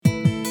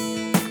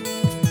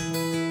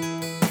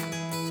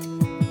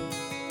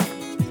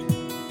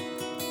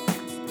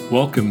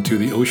Welcome to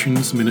the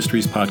Oceans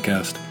Ministries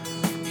podcast.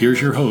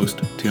 Here's your host,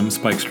 Tim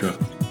Spykstra.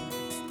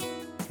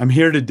 I'm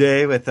here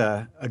today with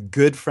a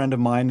good friend of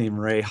mine named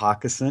Ray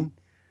Hawkison.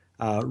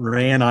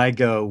 Ray and I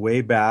go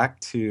way back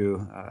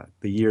to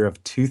the year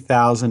of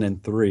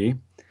 2003.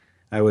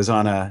 I was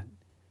on a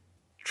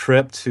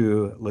trip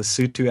to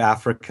Lesotho,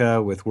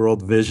 Africa with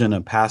World Vision,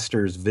 a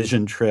pastor's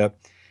vision trip.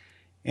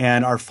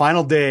 And our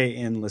final day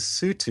in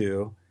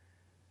Lesotho,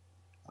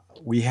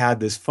 we had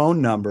this phone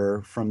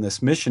number from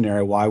this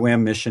missionary,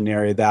 YWAM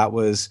missionary, that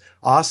was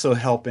also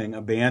helping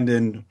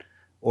abandoned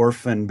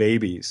orphan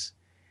babies.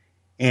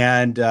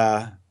 And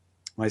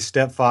my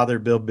stepfather,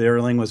 Bill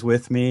Bierling, was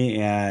with me,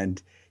 and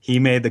he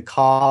made the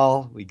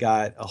call. We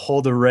got a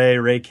hold of Ray.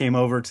 Ray came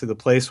over to the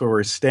place where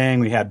we're staying.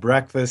 We had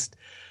breakfast,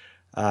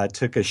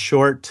 took a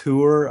short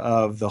tour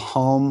of the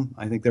home.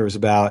 I think there was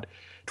about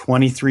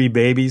 23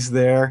 babies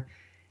there.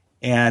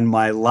 And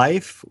my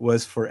life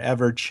was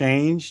forever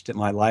changed.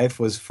 My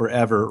life was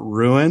forever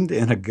ruined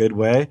in a good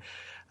way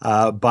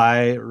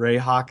by Ray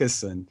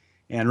Hawkison.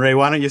 And Ray,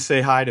 why don't you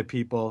say hi to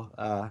people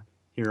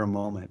here a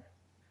moment?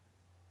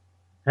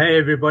 Hey,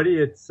 everybody.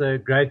 It's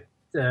great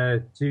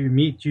to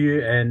meet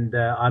you. And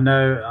I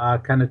know I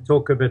kind of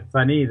talk a bit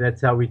funny.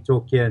 That's how we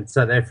talk here in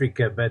South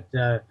Africa. But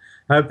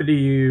hopefully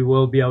you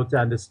will be able to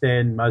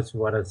understand most of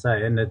what I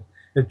say. And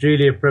it's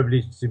really a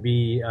privilege to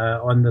be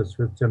on this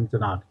with Tim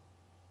tonight.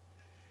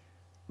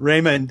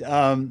 Raymond,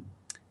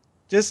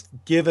 just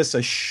give us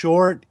a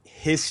short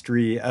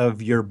history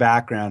of your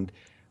background,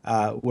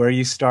 where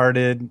you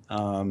started,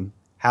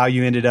 how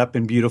you ended up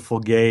in Beautiful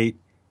Gate,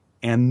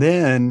 and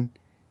then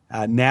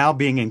now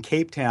being in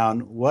Cape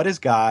Town, what has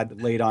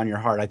God laid on your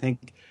heart? I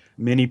think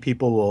many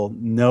people will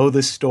know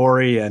the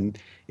story, and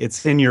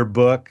it's in your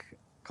book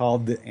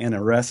called An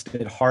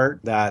Arrested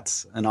Heart.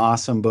 That's an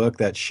awesome book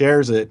that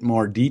shares it in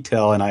more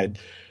detail, and I'd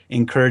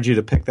encourage you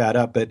to pick that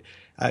up. But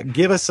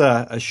give us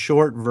a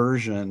short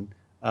version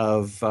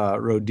of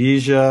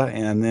Rhodesia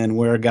and then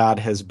where God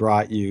has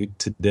brought you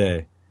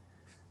today.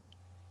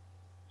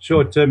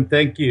 Sure, Tim.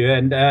 Thank you.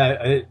 And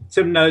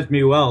Tim knows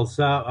me well,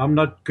 so I'm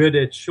not good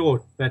at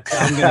short, but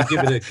I'm going to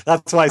give it a...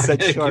 That's why I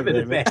said short.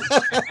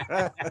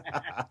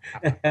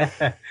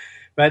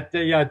 But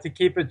yeah, to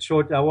keep it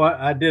short, I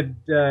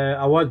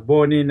was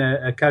born in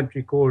a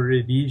country called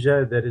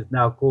Rhodesia that is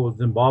now called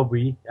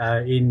Zimbabwe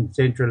in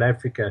Central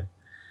Africa.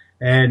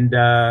 And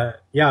I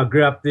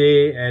grew up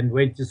there and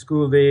went to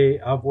school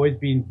there. I've always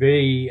been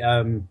very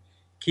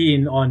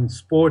keen on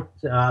sport.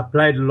 I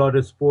played a lot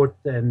of sport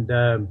and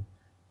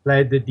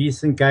played the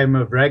decent game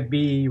of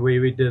rugby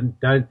where we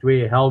don't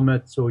wear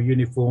helmets or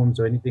uniforms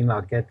or anything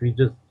like that. We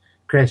just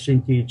crash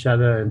into each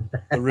other. And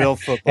the real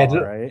football,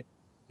 right?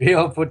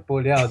 Real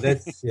football, yeah.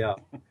 That's yeah.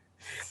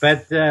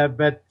 But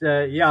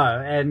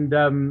and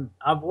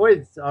I've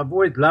always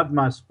loved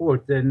my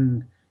sport,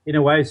 and in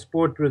a way,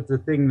 sport was the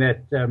thing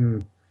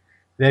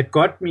that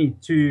got me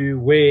to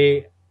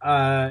where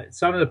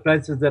some of the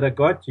places that I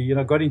got to.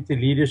 I got into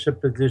leadership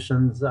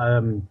positions.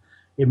 In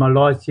my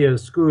last year of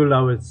school,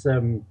 I was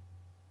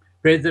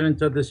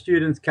president of the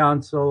Students'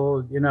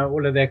 Council,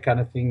 all of that kind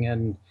of thing.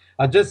 And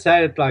I just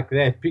say it like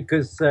that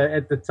because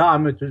at the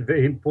time it was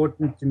very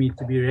important to me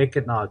to be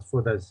recognized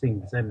for those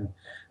things. And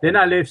then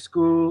I left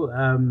school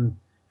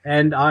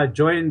and I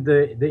joined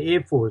the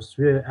Air Force.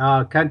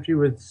 Our country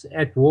was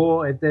at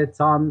war at that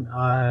time.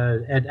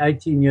 At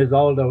 18 years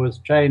old, I was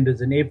trained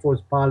as an Air Force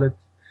pilot.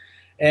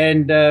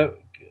 And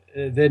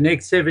the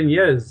next 7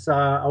 years,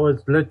 I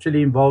was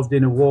literally involved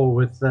in a war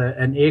with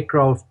an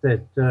aircraft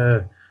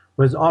that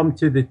was armed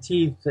to the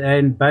teeth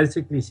and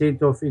basically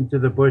sent off into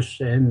the bush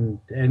and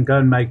go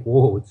and make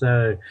war.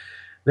 So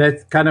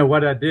that's kind of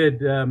what I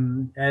did.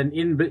 And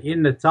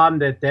in the time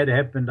that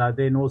happened, I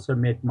then also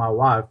met my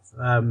wife,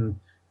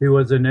 who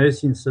was a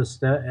nursing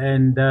sister,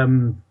 and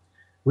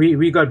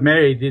we got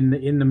married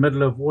in the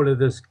middle of all of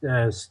this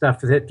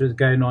stuff that was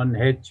going on.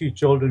 Had 2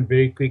 children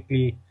very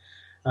quickly,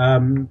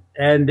 and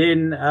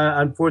then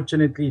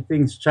unfortunately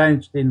things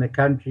changed in the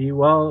country.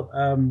 Well,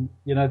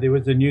 there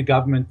was a new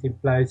government in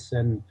place,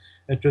 and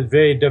it was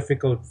very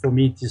difficult for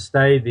me to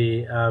stay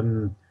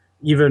there,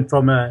 even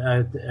from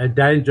a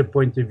danger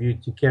point of view,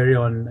 to carry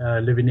on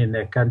living in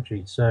that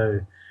country. So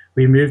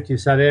we moved to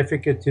South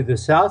Africa, to the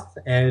south,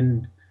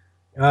 and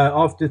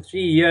after 3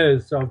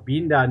 years of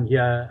being down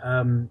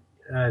here,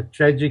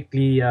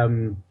 tragically,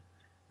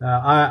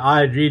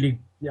 I really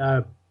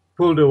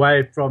pulled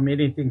away from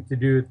anything to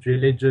do with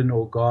religion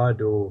or God,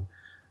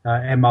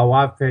 and my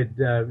wife had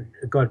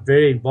got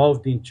very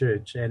involved in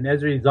church. And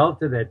as a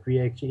result of that, we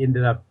actually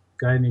ended up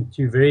going in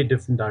 2 very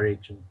different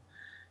directions.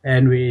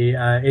 And we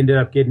ended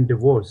up getting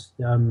divorced.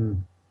 So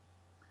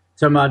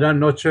I'm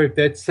not sure if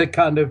that's the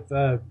kind of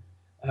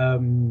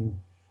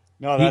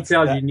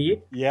detail you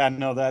need. Yeah,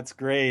 no, that's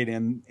great.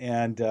 And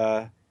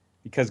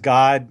because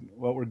God,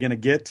 what we're going to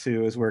get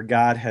to is where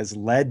God has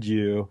led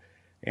you.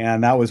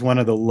 And that was one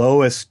of the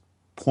lowest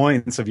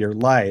points of your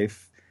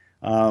life,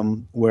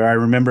 where I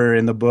remember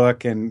in the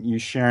book and you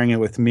sharing it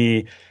with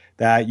me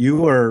that you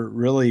were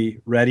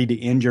really ready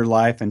to end your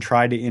life and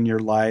try to end your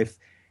life.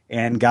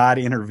 and God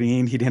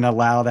intervened. He didn't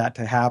allow that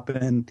to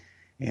happen.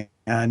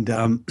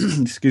 And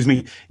excuse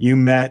me, you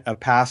met a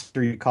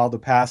pastor, you called the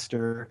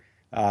pastor.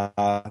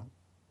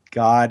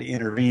 God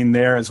intervened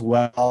there as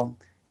well.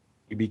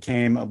 You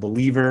became a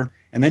believer.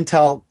 And then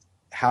tell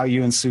how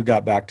you and Sue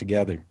got back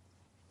together.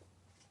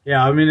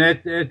 Yeah, I mean,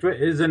 it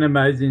is an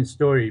amazing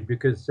story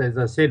because, as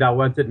I said, I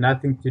wanted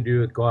nothing to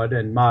do with God,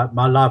 and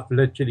my life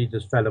literally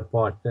just fell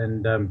apart.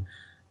 And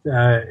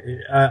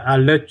I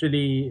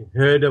literally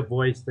heard a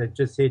voice that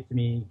just said to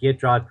me,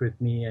 get right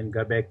with me and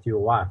go back to your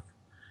wife.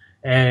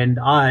 And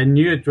I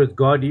knew it was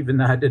God, even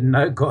though I didn't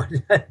know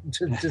God,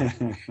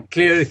 just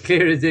clear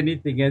as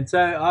anything. And so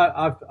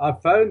I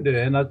phoned her,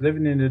 and I was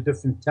living in a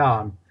different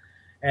town.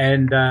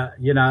 And,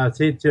 I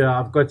said to her,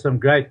 I've got some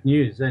great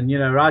news. And,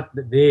 right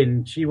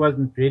then, she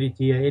wasn't ready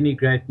to hear any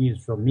great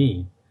news from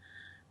me.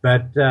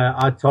 But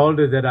I told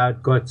her that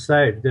I'd got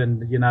saved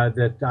and,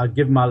 that I'd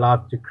give my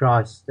life to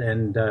Christ.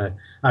 And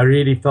I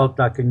really felt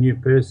like a new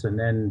person.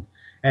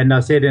 And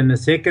I said, in the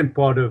second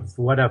part of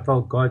what I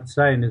felt God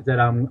saying is that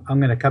I'm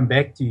going to come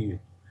back to you.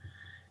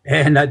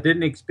 And I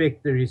didn't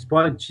expect the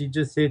response. She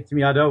just said to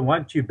me, I don't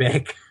want you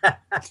back.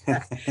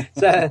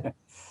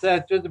 So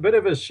it was a bit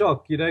of a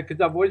shock, because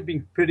I've always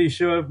been pretty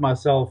sure of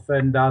myself.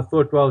 And I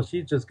thought, well,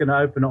 she's just going to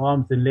open her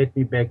arms and let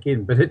me back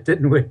in. But it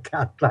didn't work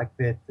out like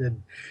that.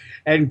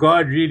 And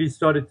God really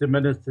started to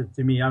minister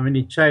to me. I mean,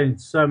 He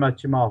changed so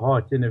much in my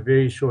heart in a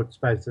very short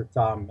space of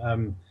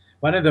time.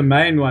 One of the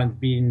main ones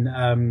being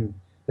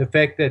the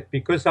fact that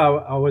because I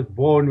was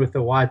born with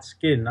a white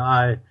skin,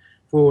 I,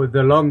 for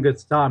the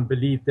longest time,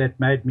 believed that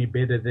made me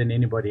better than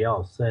anybody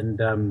else.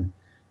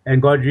 And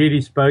God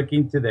really spoke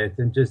into that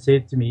and just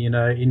said to me,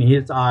 in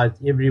His eyes,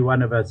 every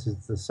one of us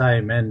is the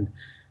same.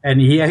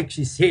 And He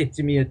actually said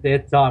to me at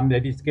that time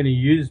that He's going to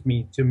use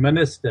me to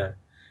minister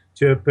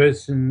to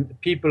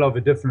people of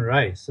a different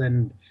race.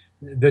 And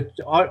the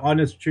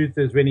honest truth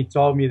is, when He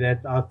told me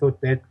that, I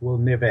thought that will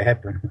never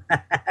happen.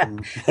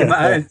 In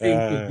my own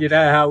thinking,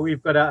 how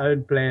we've got our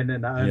own plan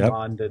and our own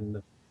mind.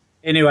 And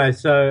anyway,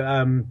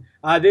 so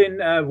I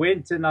then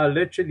went and I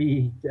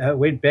literally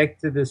went back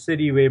to the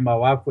city where my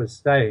wife was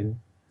staying.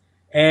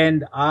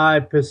 And I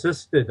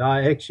persisted.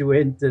 I actually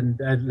went and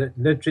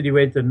literally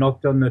went and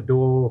knocked on the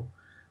door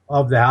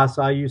of the house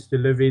I used to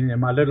live in. And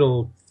my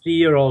little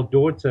 3-year-old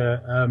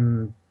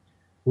daughter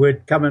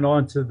would come and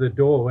answer the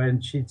door.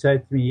 And she'd say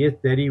to me, yes,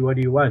 Daddy, what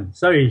do you want?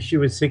 Sorry, she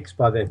was 6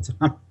 by that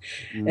time.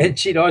 And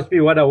she'd ask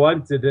me what I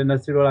wanted. And I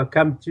said, well, I've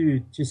come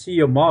to see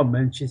your mom.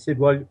 And she said,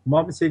 well,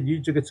 Mom said you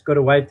just got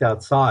to wait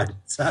outside.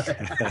 So,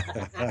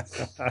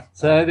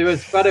 so there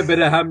was quite a bit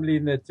of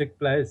humbling that took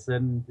place.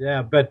 And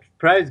but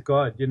praise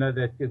God,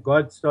 that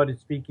God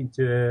started speaking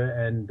to her.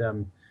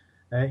 And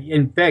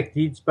in fact,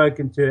 He'd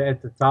spoken to her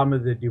at the time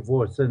of the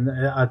divorce. And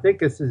I think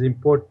this is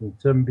important,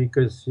 Tim,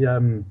 because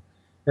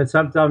and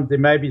sometimes there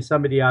may be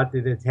somebody out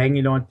there that's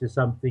hanging on to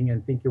something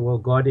and thinking, will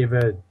God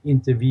ever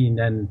intervene?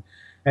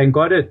 And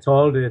God had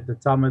told her at the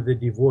time of the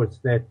divorce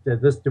that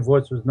this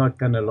divorce was not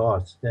going to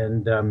last.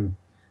 And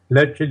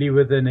literally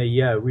within a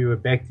year, we were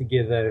back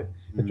together.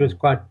 It was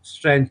quite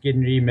strange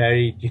getting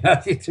remarried.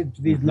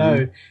 There's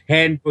no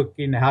handbook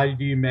in how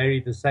do you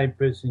marry the same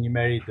person you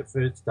married the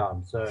first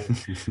time. So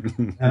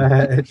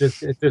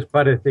it was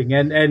quite a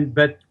thing.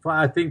 But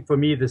I think for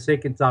me, the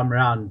second time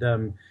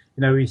around,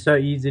 we so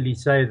easily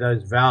say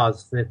those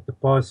vows that the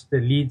pastor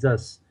leads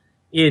us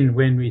in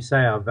when we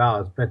say our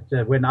vows. But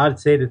when I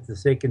said it the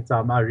second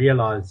time, I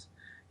realized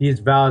these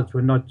vows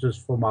were not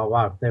just for my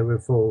wife; they were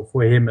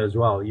for him as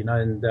well.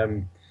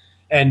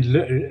 And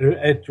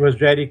it was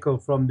radical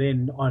from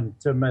then on.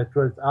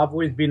 I've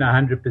always been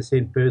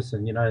 100%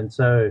 person, and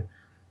so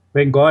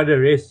when God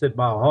arrested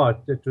my heart,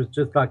 it was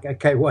just like,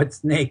 okay,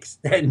 what's next?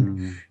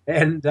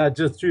 And I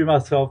just threw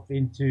myself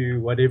into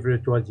whatever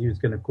it was He was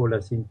going to call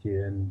us into.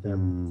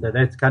 And so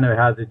that's kind of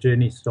how the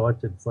journey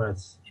started for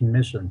us in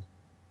missions.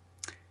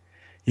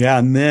 Yeah,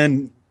 and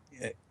then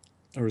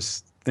there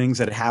was things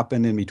that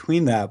happened in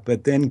between that,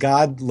 but then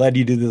God led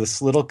you to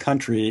this little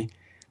country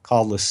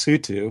called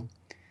Lesotho,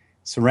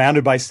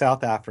 surrounded by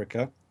South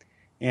Africa,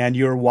 and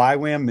you're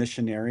YWAM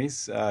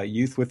missionaries,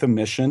 Youth with a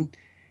Mission.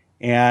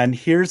 And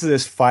here's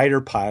this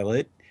fighter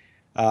pilot,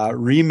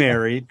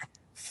 remarried,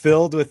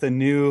 filled with a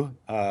new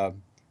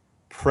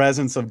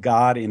presence of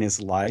God in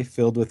his life,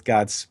 filled with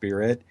God's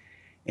Spirit.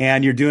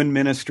 And you're doing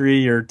ministry,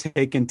 you're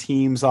taking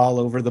teams all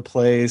over the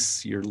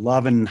place, you're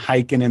loving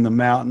hiking in the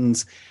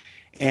mountains.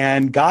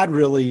 And God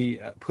really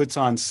puts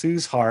on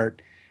Sue's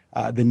heart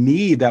the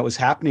need that was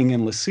happening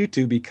in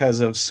Lesotho because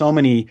of so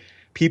many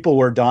people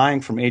were dying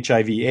from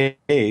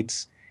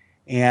HIV/AIDS.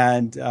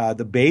 And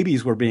the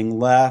babies were being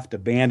left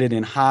abandoned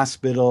in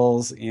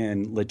hospitals,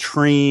 in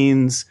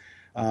latrines,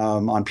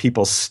 on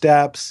people's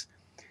steps.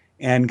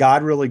 And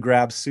God really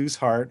grabbed Sue's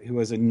heart, who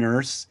was a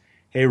nurse.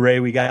 Hey,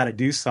 Ray, we got to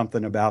do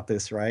something about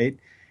this, right?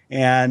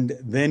 And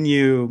then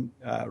you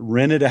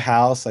rented a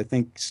house, I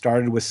think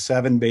started with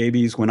 7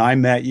 babies. When I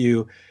met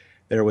you,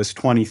 there was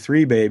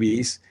 23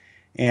 babies.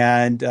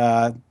 And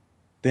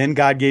then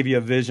God gave you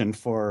a vision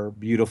for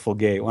Beautiful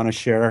Gate. Want to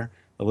share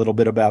a little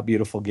bit about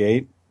Beautiful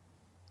Gate?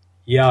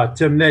 Yeah,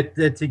 Tim,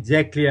 that's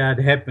exactly how it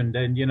happened.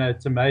 And,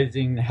 it's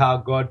amazing how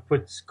God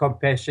puts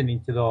compassion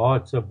into the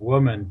hearts of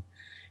women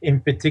in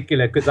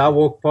particular, because I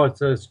walk past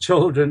those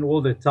children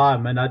all the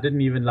time and I didn't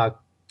even like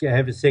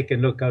have a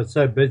second look. I was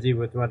so busy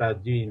with what I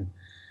was doing.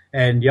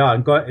 And yeah,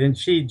 and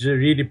she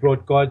really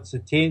brought God's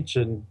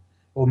attention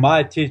or my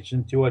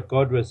attention to what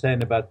God was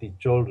saying about these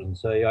children.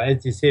 So, yeah,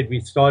 as you said, we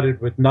started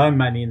with no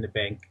money in the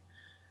bank,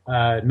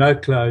 no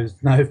clothes,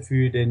 no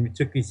food, and we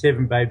took these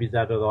 7 babies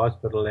out of the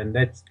hospital, and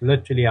that's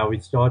literally how we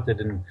started.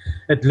 And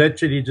it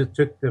literally just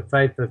took the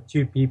faith of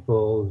 2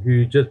 people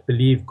who just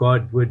believed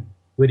God would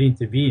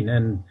intervene,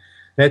 and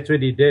that's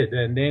what He did.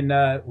 And then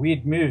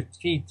we'd moved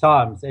 3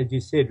 times, as you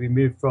said. We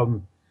moved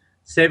from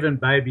 7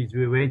 babies,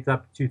 we went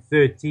up to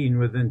 13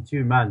 within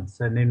 2 months,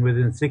 and then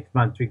within 6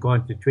 months we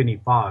gone to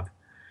 25.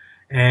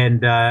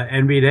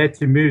 And we'd had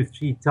to move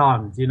 3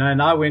 times,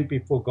 and I went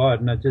before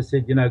God and I just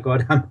said,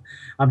 God,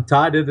 I'm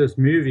tired of this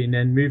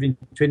moving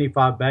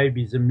 25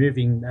 babies and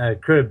moving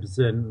cribs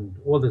and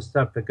all the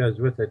stuff that goes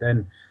with it.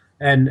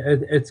 And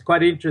it's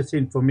quite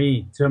interesting for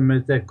me, Tim,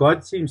 is that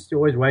God seems to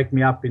always wake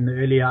me up in the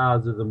early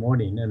hours of the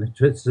morning. And it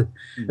was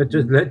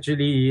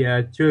literally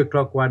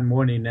 2:00 one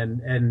morning,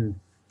 and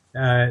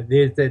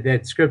there's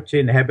that scripture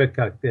in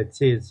Habakkuk that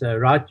says,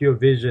 write your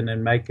vision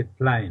and make it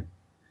plain.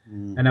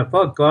 And I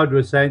felt God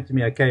was saying to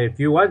me, okay, if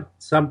you want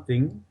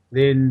something,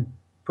 then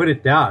put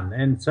it down.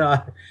 And so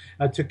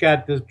I took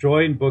out this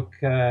drawing book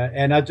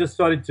and I just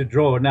started to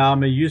draw. Now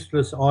I'm a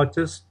useless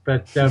artist,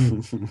 but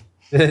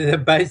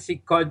the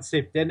basic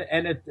concept, and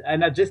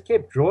I just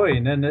kept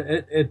drawing, and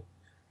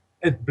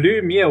it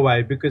blew me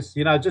away because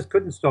I just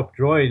couldn't stop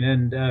drawing.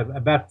 And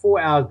about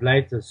 4 hours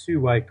later, Sue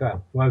woke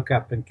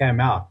up and came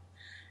out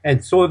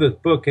and saw this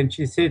book, and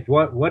she said,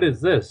 "What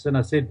is this?" And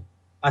I said,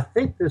 I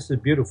think this is a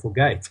beautiful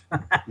gate.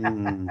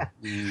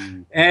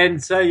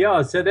 And so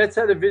that's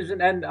how the vision,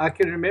 and I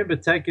can remember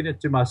taking it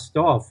to my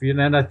staff,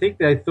 and I think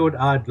they thought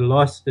I'd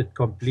lost it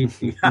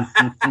completely.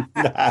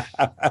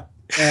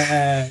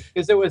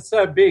 Because it was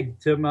so big,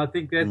 Tim. I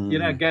think that,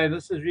 again,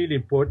 this is really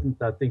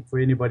important, I think, for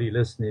anybody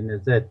listening,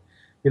 is that,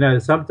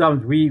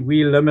 sometimes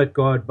we limit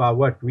God by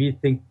what we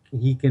think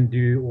He can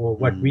do or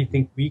what we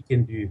think we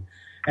can do.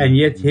 And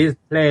yet His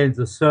plans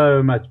are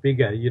so much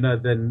bigger,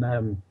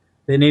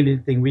 than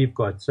anything we've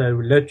got. So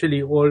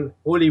literally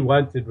all He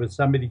wanted was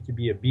somebody to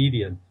be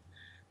obedient.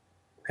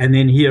 And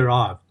then He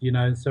arrived,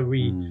 so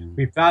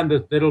we found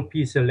this little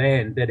piece of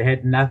land that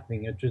had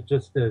nothing. It was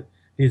just a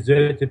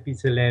deserted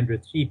piece of land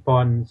with 3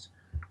 ponds.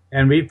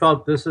 And we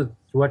felt this is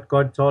what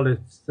God told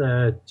us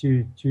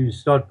to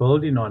start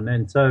building on.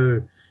 And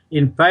so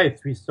in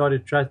faith, we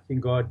started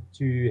trusting God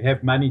to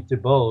have money to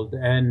build.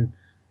 And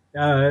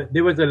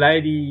there was a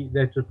lady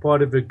that was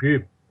part of a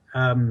group,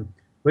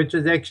 which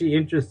is actually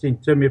interesting,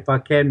 Tim, if I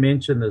can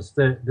mention this.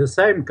 The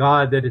same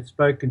guy that had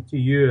spoken to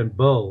you and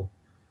Bill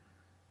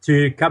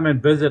to come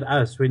and visit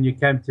us when you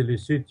came to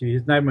Lesotho,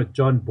 his name was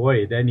John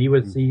Boyd, and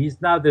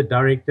he's now the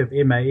director of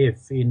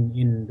MAF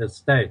in the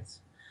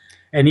States.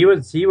 And he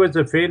was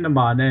a friend of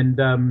mine,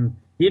 and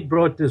he'd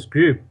brought this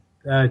group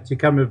to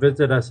come and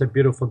visit us at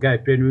Beautiful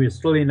Gate when we were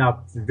still in our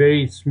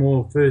very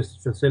small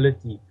first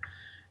facility.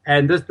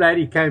 And this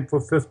lady came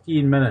for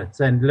 15 minutes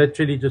and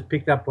literally just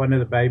picked up one of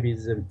the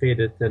babies and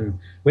fed it and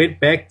went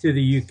back to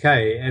the UK.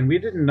 And we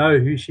didn't know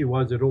who she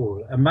was at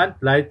all. A month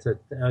later,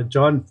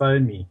 John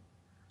phoned me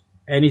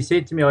and he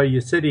said to me, "Are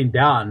you sitting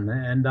down?"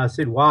 And I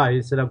said, "Why?"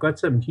 He said, "I've got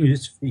some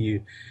news for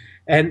you."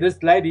 And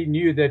this lady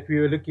knew that we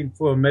were looking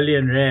for R1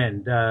 million,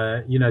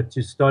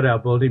 to start our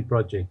building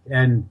project.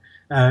 And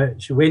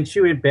when she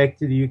went back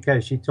to the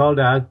UK, she told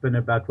her husband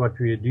about what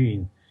we were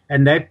doing.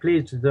 And they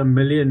pledged R1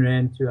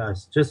 million to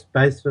us just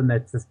based on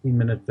that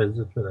 15-minute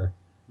visit with her.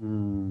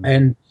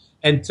 And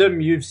Tim,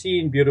 you've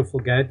seen Beautiful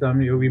Gate. I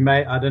mean,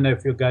 I don't know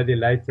if you'll go there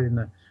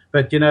later,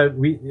 but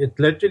it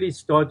literally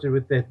started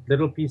with that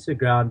little piece of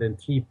ground and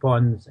 3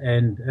 ponds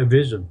and a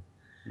vision.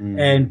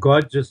 And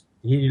God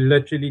He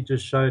literally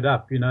just showed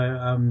up,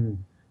 and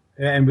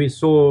we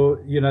saw,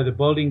 the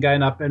building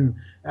going up. And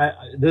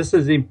this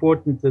is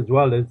important as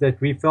well, is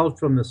that we felt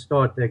from the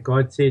start that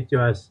God said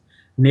to us,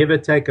 never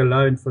take a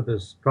loan for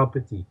this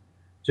property.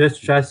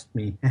 Just trust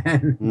me.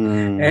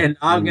 And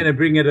I'm going to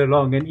bring it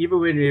along. And even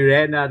when we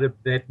ran out of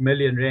that R1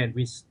 million,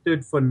 we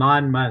stood for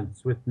 9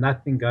 months with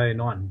nothing going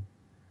on.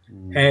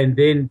 And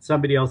then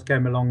somebody else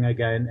came along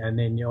again. And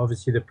then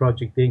obviously the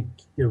project then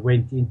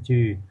went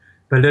into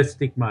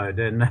ballistic mode.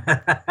 And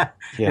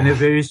in a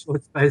very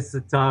short space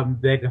of time,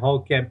 that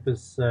whole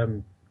campus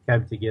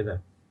came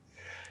together.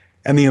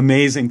 And the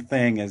amazing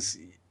thing is,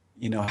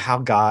 how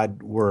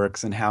God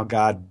works and how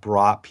God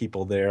brought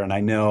people there. And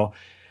I know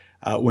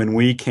when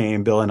we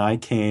came, Bill and I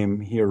came,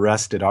 He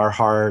arrested our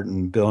heart,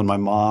 and Bill and my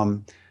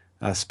mom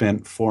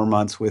spent 4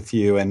 months with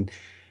you.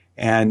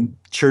 And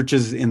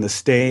churches in the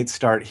States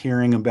start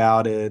hearing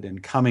about it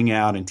and coming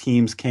out, and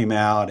teams came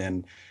out,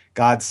 and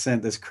God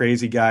sent this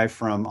crazy guy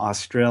from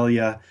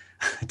Australia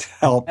to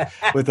help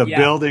with a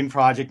building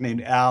project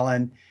named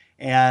Alan.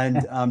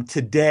 And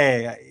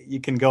today, you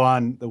can go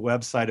on the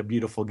website of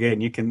Beautiful Gate,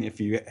 and you can, if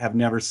you have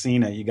never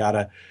seen it, you got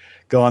to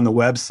go on the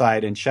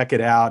website and check it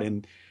out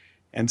and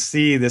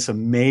see this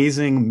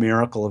amazing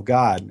miracle of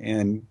God.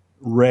 And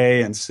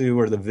Ray and Sue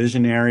are the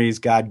visionaries.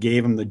 God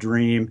gave them the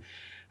dream.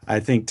 I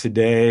think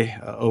today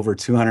over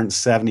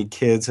 270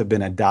 kids have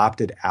been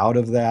adopted out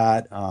of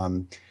that.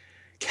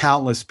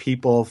 Countless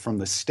people from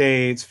the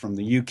States, from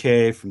the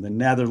UK, from the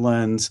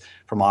Netherlands,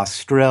 from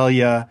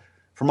Australia,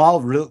 from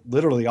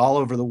literally all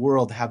over the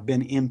world have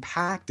been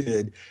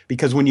impacted,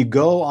 because when you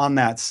go on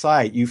that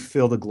site, you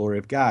feel the glory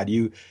of God.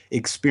 You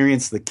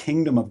experience the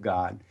kingdom of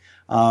God.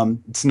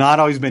 It's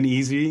not always been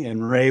easy,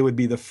 and Ray would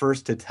be the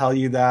first to tell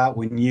you that.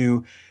 When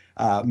you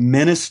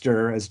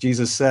minister, as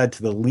Jesus said,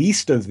 to the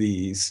least of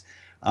these,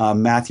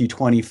 Matthew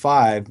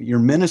 25, you're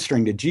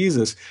ministering to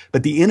Jesus,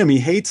 but the enemy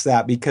hates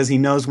that, because he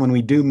knows when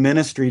we do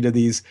ministry to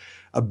these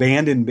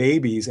abandoned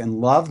babies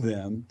and love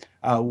them,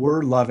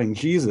 we're loving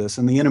Jesus,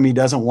 and the enemy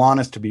doesn't want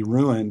us to be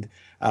ruined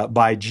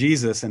by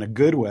Jesus in a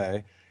good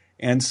way.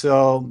 And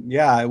so,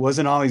 yeah, it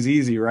wasn't always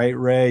easy, right,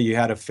 Ray? You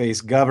had to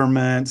face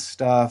government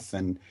stuff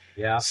and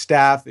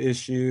staff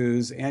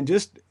issues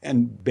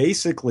and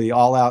basically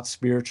all-out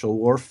spiritual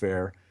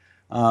warfare.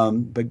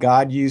 But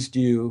God used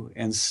you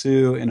and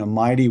Sue in a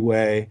mighty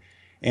way,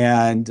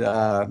 and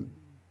I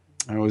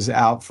was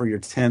out for your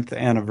 10th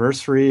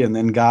anniversary, and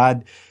then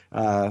God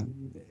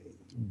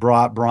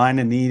brought Brian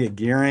and Anita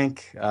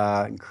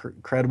Gearink,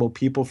 incredible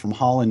people from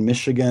Holland,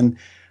 Michigan,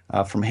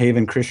 from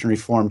Haven Christian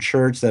Reformed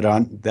Church that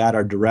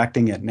are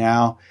directing it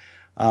now.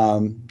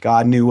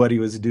 God knew what he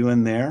was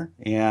doing there,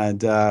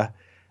 and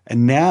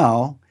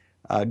now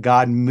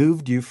God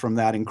moved you from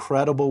that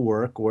incredible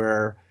work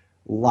where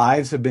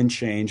lives have been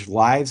changed,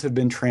 lives have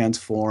been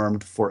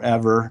transformed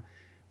forever.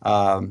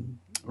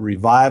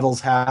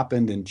 Revivals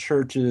happened in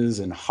churches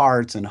and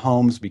hearts and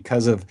homes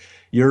because of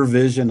your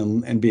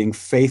vision and being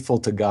faithful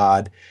to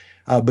God.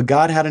 But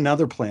God had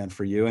another plan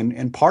for you.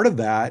 And part of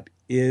that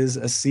is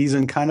a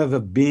season kind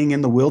of being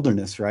in the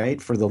wilderness,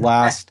 right? For the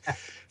last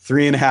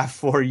 3.5,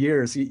 4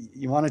 years.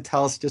 You want to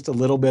tell us just a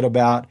little bit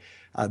about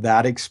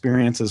that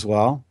experience as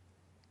well?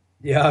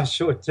 Yeah,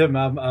 sure, Tim.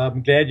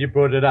 I'm glad you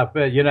brought it up.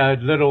 A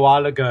little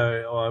while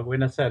ago, or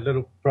when I say a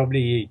little,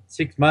 probably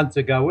 6 months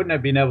ago, I wouldn't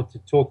have been able to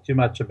talk too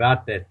much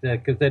about that,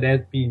 because that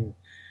has been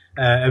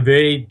a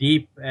very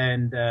deep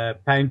and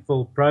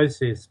painful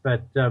process.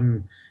 But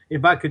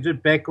if I could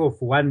just back off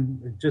to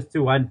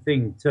one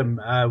thing,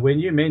 Tim, when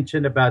you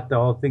mentioned about the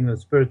whole thing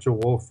of spiritual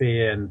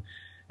warfare and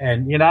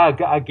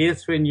I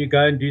guess when you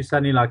go and do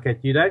something like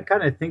that, you don't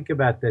kind of think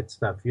about that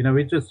stuff.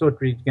 We just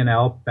thought we were going to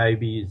help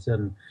babies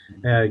and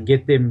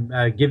give them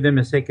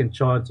a second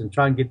chance and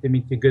try and get them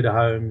into good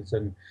homes.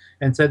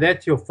 And so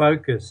that's your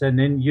focus. And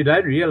then you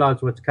don't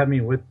realize what's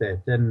coming with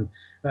that. And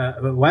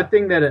one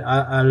thing that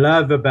I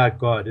love about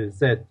God is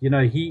that,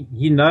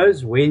 he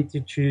knows when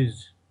to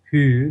choose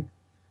who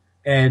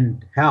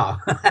and how.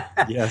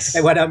 Yes.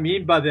 And what I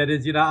mean by that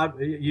is,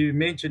 you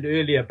mentioned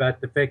earlier about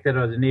the fact that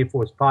I was an Air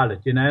Force pilot,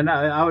 and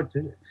I would,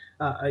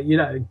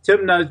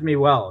 Tim knows me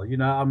well.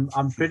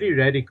 I'm pretty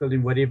radical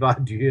in whatever I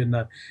do,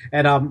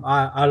 and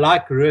I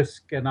like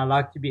risk, and I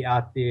like to be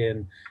out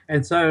there,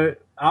 and so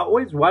I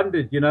always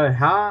wondered,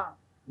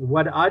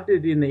 what I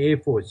did in the Air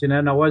Force, and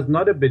I was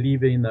not a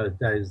believer in those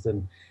days,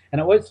 and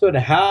I always thought,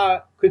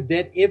 how could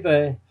that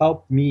ever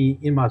help me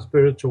in my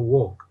spiritual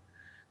walk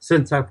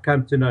since I've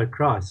come to know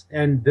Christ?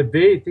 And the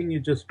very thing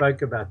you just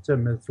spoke about,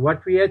 Tim, is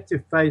what we had to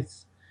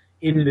face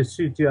in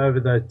Lesotho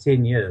over those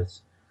 10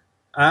 years.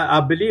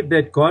 I believe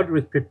that God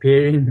was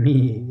preparing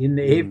me in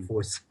the Air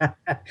Force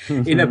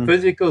in a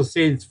physical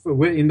sense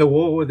in the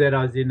war that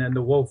I was in and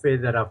the warfare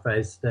that I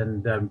faced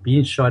and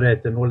being shot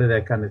at and all of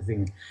that kind of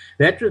thing.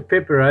 That was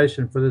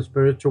preparation for the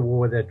spiritual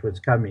war that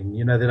was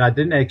coming, that I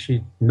didn't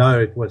actually know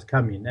it was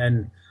coming.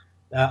 And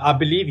I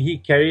believe he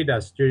carried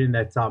us during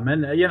that time.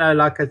 And,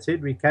 like I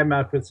said, we came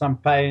out with some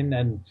pain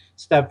and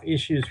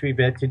issues we've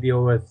had to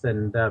deal with.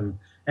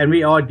 And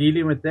we are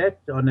dealing with that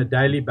on a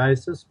daily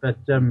basis. But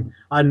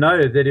I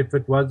know that if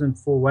it wasn't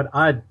for what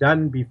I'd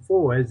done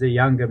before as a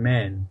younger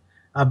man,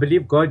 I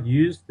believe God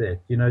used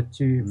that,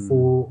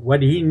 for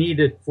what he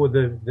needed for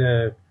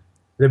the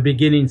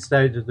beginning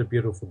stage of the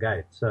Beautiful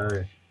Gate.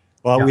 So...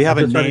 Well, yeah, we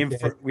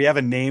have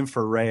a name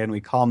for Ray, and we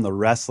call him the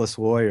Restless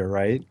Warrior,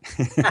 right?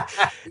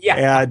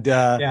 Yeah.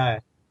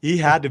 And he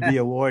had to be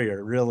a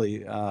warrior,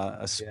 really,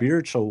 a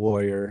spiritual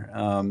warrior,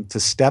 to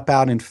step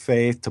out in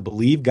faith, to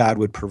believe God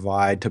would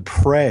provide, to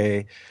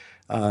pray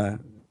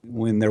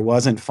when there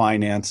wasn't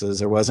finances,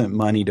 there wasn't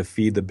money to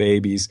feed the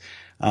babies.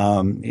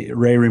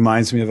 Ray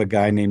reminds me of a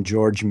guy named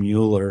George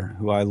Mueller,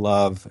 who I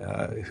love,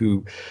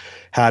 who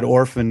had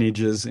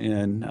orphanages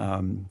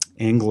in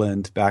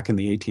England back in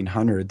the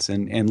 1800s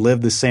and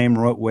lived the same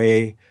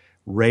way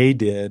Ray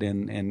did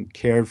and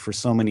cared for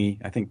so many,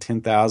 I think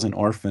 10,000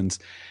 orphans.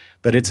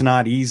 But it's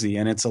not easy,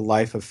 and it's a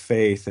life of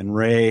faith. And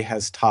Ray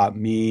has taught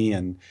me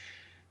and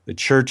the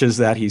churches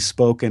that he's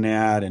spoken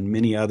at and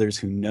many others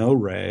who know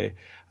Ray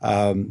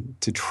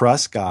to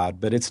trust God.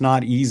 But it's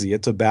not easy.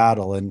 It's a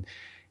battle.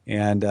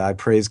 And I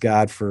praise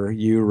God for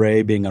you,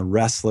 Ray, being a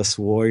restless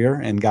warrior,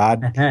 and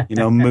God,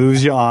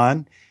 moves you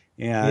on.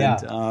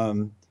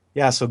 And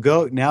Yeah, so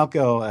go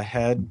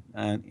ahead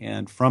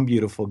and from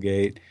Beautiful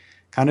Gate,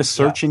 kind of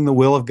searching the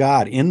will of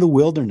God in the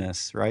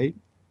wilderness, right?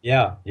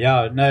 Yeah,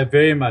 no,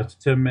 very much,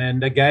 Tim.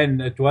 And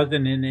again, it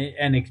wasn't an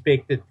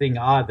unexpected thing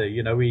either.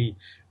 We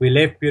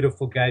left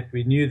Beautiful Gate.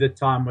 We knew the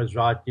time was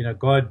right.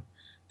 God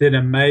did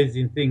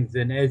amazing things.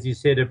 And as you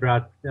said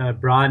about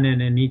Brian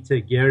and Anita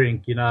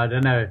Gehring, I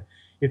don't know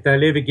if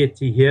they'll ever get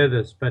to hear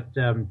this, but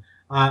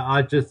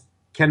I just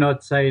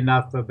cannot say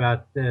enough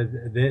about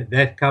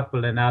that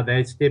couple and how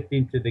they stepped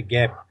into the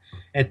gap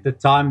at the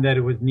time that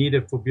it was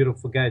needed for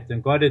Beautiful Gate.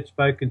 And God had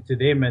spoken to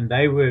them, and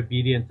they were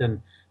obedient.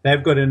 And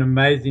they've got an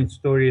amazing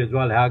story as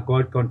well, how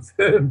God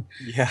confirmed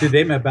to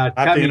them about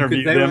I have coming. to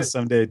interview them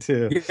someday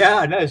too.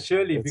 Yeah, no,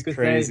 surely, That's because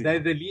crazy. they're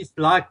the least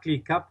likely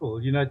couple,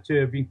 to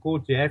have been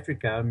called to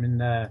Africa. I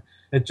mean,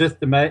 it's just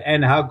amazing,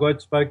 and how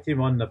God spoke to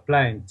him on the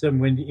plane.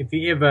 Tim, if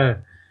you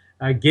ever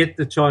get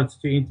the chance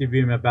to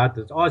interview him about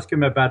this, ask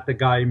him about the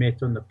guy he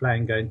met on the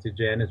plane going to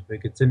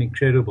Johannesburg. It's an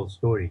incredible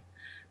story.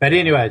 But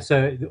anyway,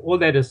 so all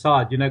that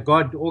aside,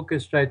 God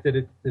orchestrated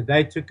it.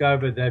 They took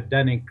over. They've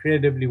done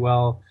incredibly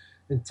well.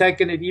 And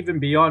taken it even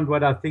beyond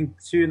what I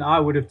think Sue and I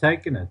would have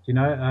taken it.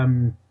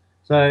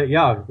 So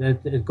yeah,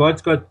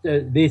 God's got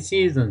their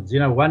seasons.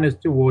 One is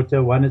to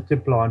water, one is to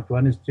plant,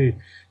 one is to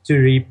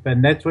reap,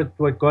 and that's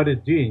what God is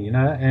doing.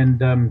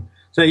 And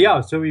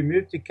so we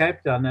moved to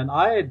Cape Town, and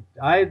I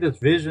had this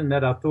vision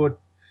that I thought,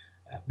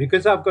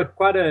 because I've got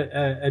quite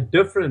a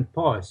different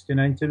past, in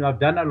terms of I've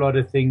done a lot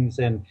of things,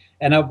 and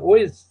I've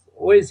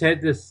always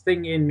had this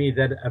thing in me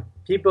that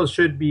people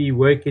should be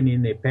working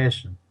in their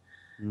passion.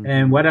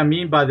 And what I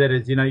mean by that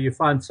is, you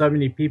find so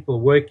many people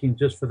working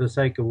just for the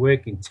sake of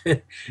working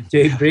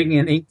to bring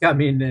an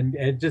income in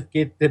and just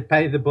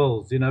pay the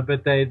bills,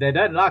 but they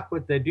don't like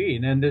what they're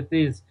doing. And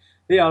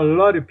there are a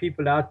lot of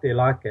people out there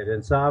like it.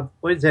 And so I've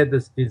always had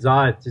this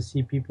desire to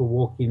see people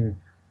walking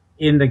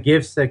in the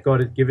gifts that God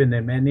has given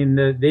them and in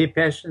their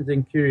passions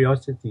and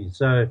curiosity.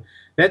 So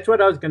that's what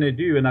I was going to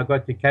do when I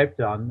got to Cape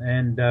Town.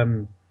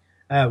 And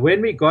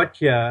when we got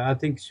here, I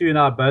think Sue and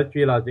I both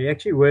realized we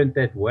actually weren't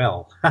that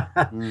well.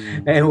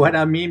 And what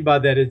I mean by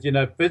that is,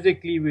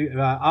 physically,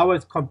 I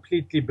was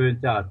completely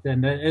burnt out.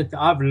 And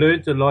I've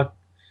learned a lot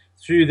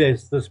through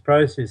this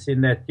process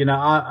in that,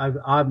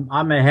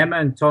 I'm a hammer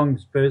and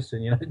tongs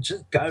person,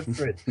 just go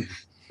for it.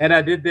 And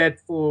I did that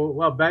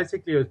for,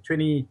 basically it was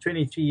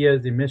 23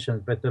 years in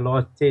missions, but the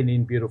last 10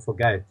 in Beautiful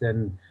Gate.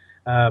 And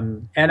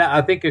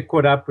I think it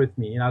caught up with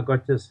me. I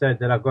got to a state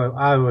that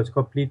I was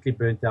completely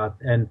burnt out.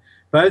 And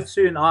both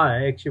Sue and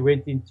I actually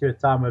went into a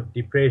time of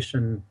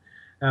depression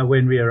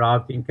when we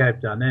arrived in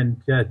Cape Town.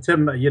 And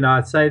Tim,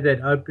 I say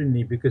that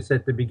openly because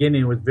at the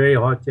beginning it was very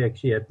hard to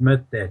actually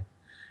admit that.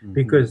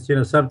 Because,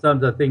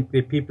 sometimes I think there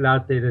are people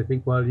out there that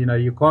think, well,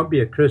 you can't be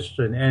a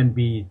Christian and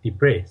be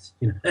depressed.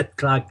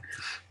 It's like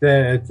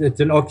it's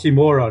an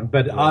oxymoron.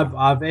 But yeah.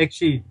 I've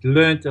actually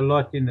learned a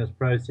lot in this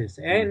process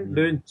and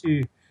learned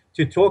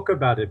to talk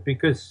about it,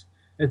 because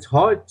it's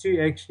hard to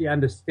actually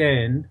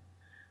understand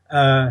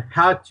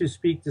how to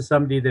speak to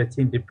somebody that's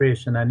in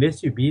depression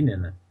unless you've been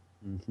in it.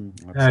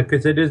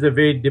 Because it is a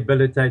very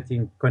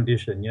debilitating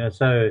condition,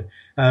 So,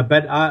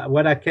 but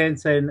what I can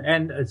say,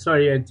 and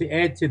to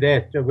add to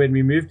that, when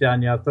we moved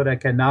down here, I thought,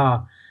 okay,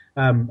 now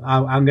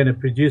I'm going to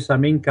produce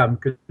some income,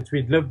 because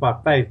we'd lived by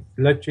faith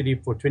literally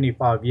for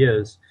 25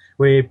 years,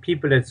 where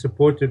people had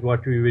supported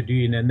what we were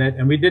doing,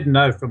 and we didn't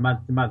know from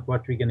month to month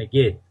what we're going to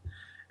get,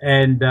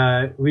 and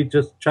we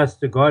just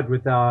trusted God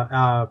with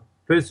our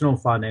personal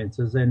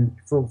finances, and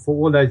for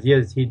all those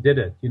years He did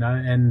it,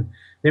 and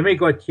then we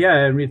got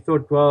here and we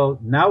thought, well,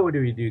 now what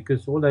do we do?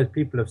 Because all those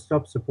people have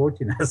stopped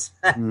supporting us.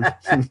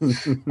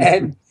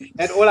 and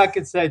all I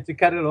can say, to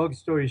cut a long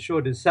story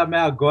short, is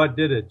somehow God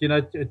did it.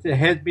 It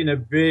has been a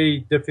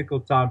very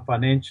difficult time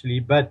financially,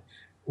 but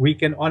we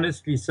can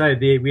honestly say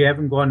we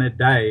haven't gone a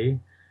day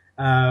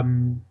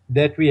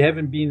that we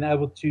haven't been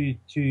able to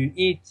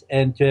eat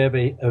and to have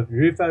a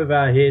roof over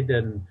our head.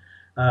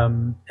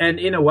 And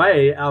in a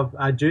way,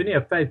 our journey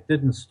of faith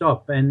didn't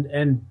stop.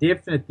 And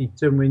definitely,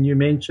 Tim, when you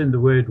mentioned the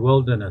word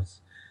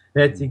wilderness,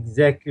 that's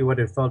exactly what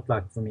it felt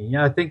like for me.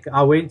 I think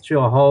I went through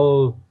a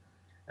whole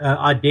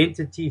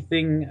identity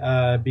thing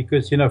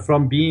because,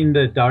 from being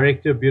the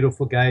director of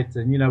Beautiful Gate,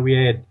 and, we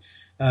had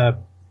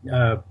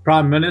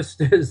prime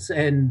ministers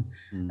and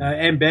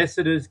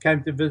ambassadors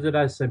came to visit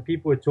us, and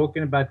people were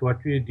talking about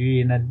what we were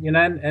doing.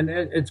 And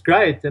it's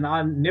great. And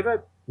I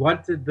never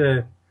wanted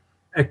the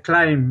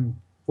acclaim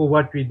for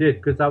what we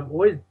did, because I've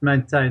always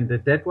maintained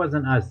that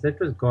wasn't us, that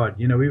was God.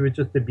 We were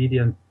just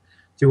obedient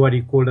to what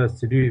He called us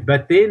to do.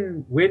 But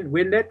then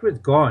when that was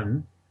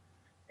gone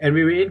and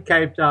we were in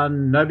Cape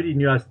Town, nobody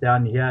knew us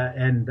down here,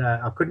 and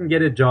I couldn't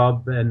get a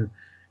job, and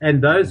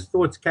those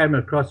thoughts came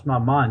across my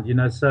mind,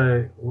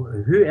 so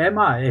who am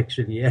I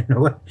actually,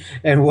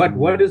 and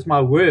what is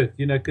my worth,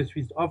 because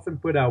we often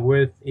put our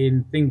worth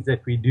in things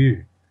that we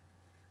do.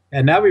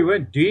 And now we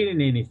weren't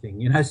doing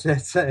anything,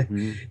 so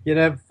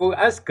for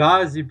us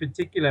guys in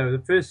particular,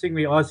 the first thing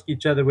we ask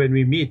each other when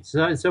we meet,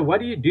 so what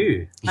do you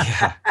do?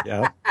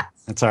 Yeah.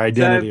 That's our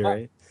identity,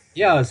 right?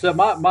 Yeah, so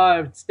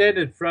my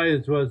standard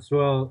phrase was,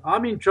 well,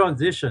 I'm in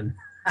transition.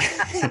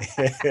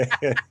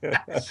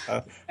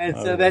 And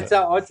Oh so yeah. that's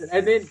how I answered.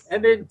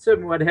 And then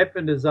Tim, what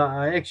happened is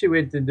I actually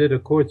went and did a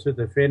course with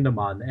a friend of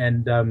mine,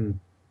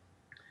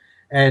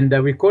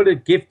 and we called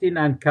it Gifting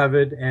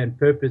Uncovered and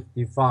Purpose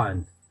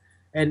Defined.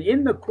 And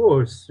in the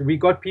course, we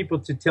got people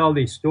to tell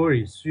their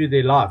stories through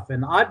their life.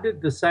 And I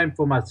did the same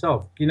for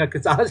myself,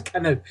 because I was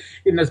kind of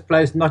in this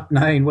place not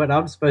knowing what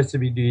I'm supposed to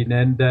be doing.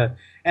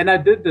 And I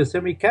did this,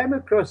 and we came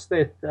across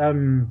that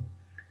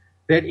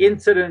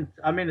incident.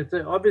 I mean, it's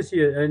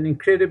obviously an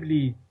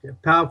incredibly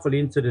powerful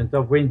incident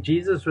of when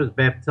Jesus was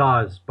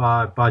baptized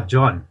by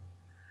John.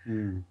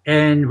 Mm.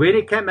 And when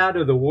he came out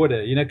of the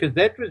water, because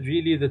that was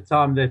really the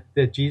time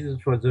that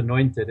Jesus was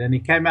anointed, and he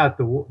came out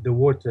the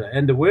water,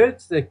 and the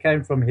words that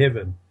came from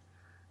heaven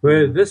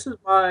were, Mm. "This is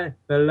my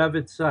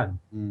beloved Son,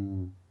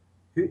 Mm.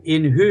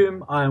 in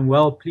whom I am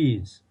well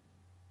pleased.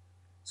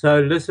 So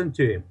listen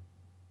to him."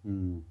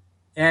 Mm.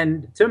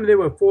 And Tim, there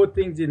were four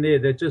things in there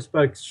that just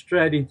spoke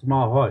straight into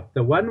my heart.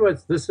 The one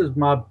was, "This is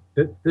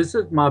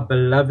my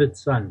beloved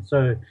Son."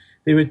 So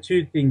there were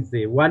two things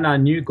there. One, I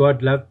knew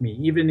God loved me,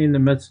 even in the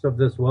midst of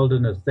this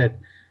wilderness. That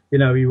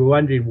we were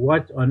wondering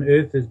what on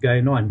earth is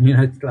going on.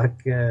 It's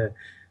like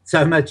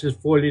so much is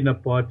falling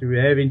apart. We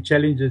were having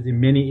challenges in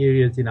many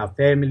areas in our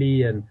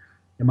family, and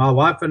my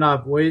wife and I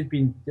have always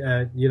been,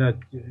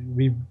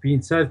 we've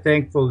been so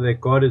thankful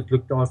that God has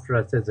looked after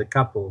us as a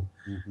couple.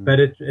 Mm-hmm. But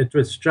it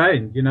was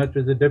strange, it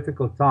was a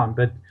difficult time.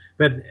 But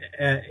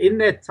in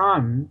that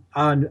time,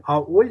 I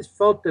always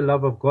felt the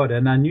love of God,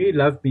 and I knew He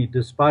loved me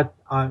despite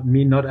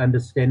me not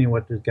understanding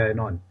what was going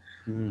on.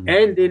 Mm.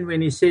 And then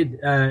when He said,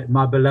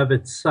 "My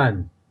beloved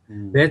Son,"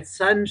 Mm. that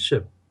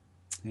sonship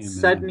Amen.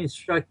 suddenly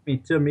struck me,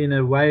 Tim, in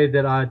a way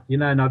that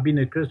and I've been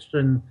a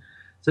Christian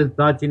since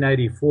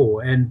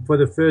 1984. And for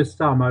the first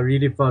time, I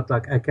really felt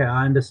like, okay,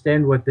 I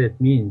understand what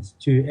that means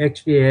to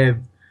actually have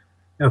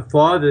a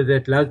father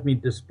that loves me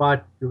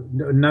despite,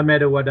 no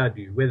matter what I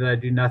do, whether I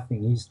do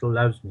nothing, he still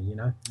loves me,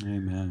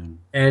 Amen.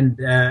 And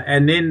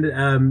then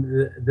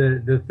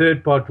the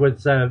third part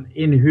was,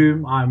 in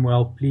whom I'm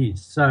well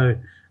pleased. So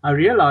I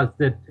realized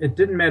that it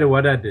didn't matter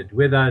what I did,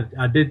 whether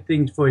I did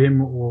things for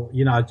him or,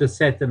 I just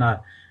sat and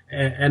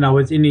I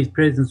was in his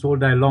presence all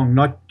day long,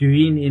 not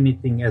doing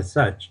anything as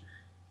such.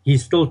 He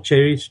still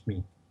cherished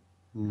me.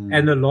 Mm.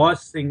 And the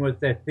last thing was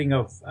that thing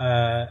of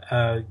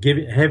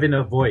having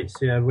a voice.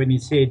 When he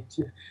said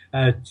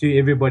to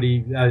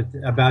everybody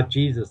about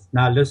Jesus,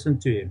 "Now listen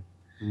to him."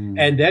 Mm.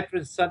 And that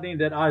was something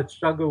that I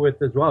struggled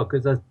with as well,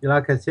 because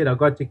like I said, I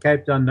got to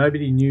Cape Town.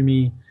 Nobody knew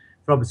me.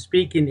 From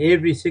speaking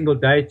every single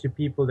day to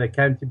people that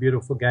came to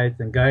Beautiful Gates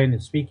and going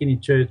and speaking in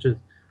churches,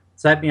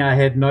 suddenly I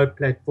had no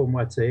platform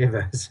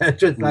whatsoever. So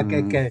it was like,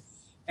 okay.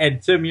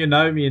 And Tim, you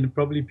know me, and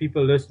probably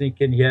people listening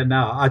can hear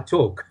now. I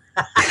talk.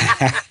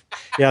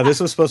 Yeah, this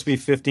was supposed to be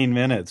 15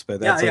 minutes,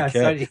 but that's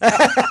okay.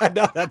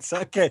 No, that's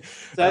okay.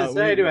 So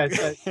anyway,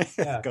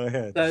 go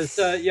ahead.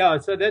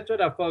 So that's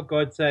what I felt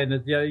God saying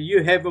is,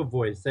 you have a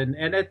voice, and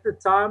at the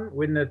time,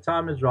 when the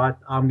time is right,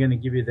 I'm going to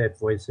give you that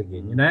voice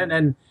again,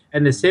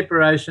 and the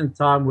separation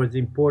time was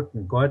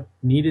important. God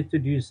needed to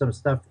do some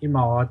stuff in my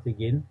heart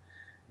again,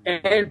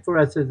 and for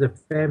us as a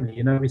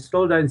family, we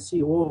still don't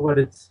see all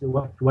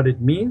what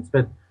it means,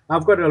 but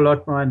I've got a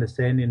lot more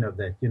understanding of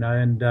that,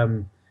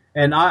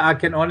 and I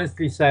can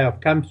honestly say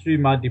I've come through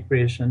my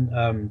depression.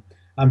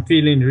 I'm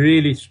feeling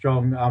really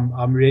strong.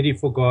 I'm ready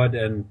for God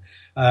and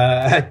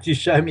to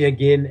show me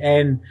again.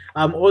 And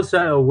I'm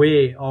also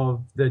aware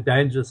of the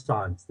danger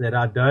signs that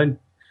I don't,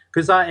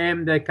 because I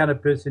am that kind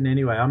of person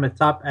anyway. I'm a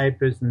type A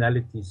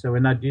personality. So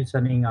when I do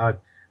something, I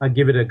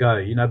give it a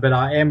go, but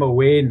I am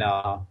aware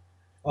now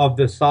of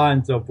the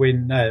signs of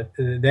when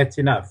that's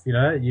enough,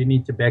 you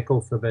need to back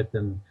off a bit.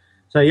 And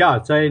so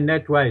in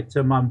that way,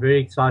 Tim, I'm very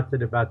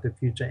excited about the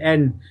future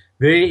and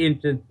very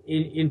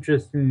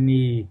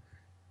interestingly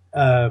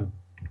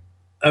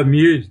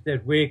amused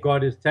at where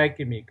God has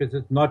taken me, because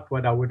it's not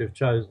what I would have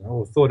chosen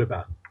or thought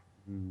about.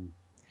 Mm.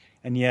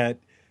 And yet,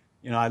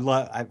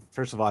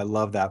 first of all, I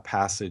love that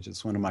passage.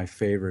 It's one of my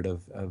favorite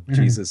of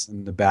Jesus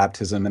and the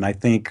baptism. And I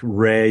think,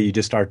 Ray, you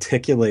just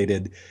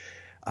articulated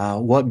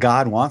what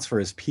God wants for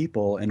his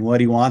people and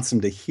what he wants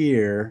them to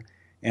hear,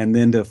 and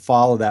then to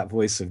follow that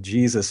voice of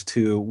Jesus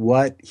to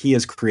what he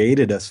has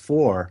created us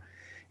for.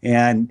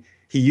 And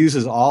he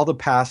uses all the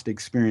past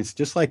experience,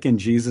 just like in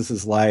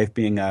Jesus's life,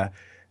 being a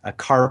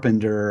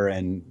carpenter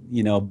and,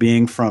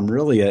 being from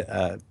really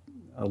a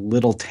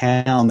little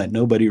town that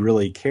nobody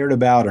really cared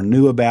about or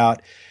knew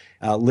about,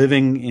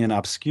 living in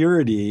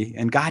obscurity.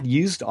 And God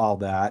used all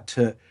that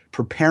to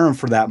prepare him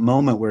for that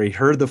moment where he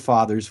heard the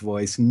Father's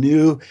voice,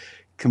 knew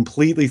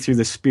completely through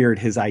the Spirit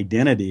his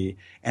identity,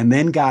 and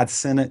then God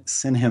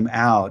sent him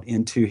out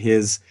into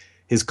his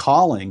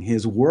calling,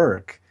 his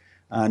work,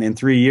 and in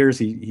 3 years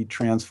he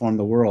transformed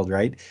the world,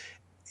 right?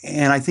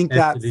 And I think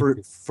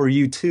Absolutely. that for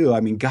you too. I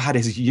mean, God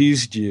has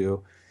used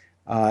you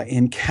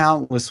in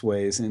countless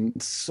ways in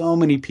so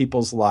many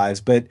people's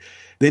lives, but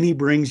then he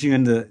brings you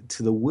into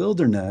the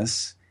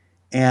wilderness,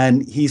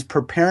 and he's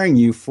preparing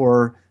you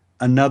for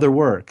another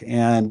work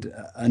and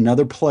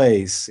another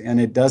place, and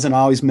it doesn't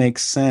always make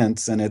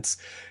sense, and it's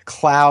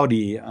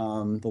cloudy.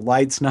 The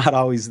light's not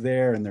always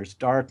there, and there's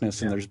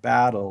darkness, and there's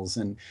battles,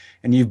 and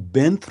you've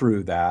been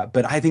through that.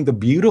 But I think the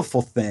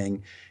beautiful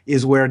thing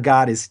is where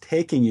God is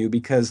taking you,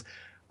 because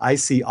I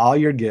see all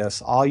your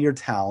gifts, all your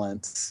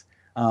talents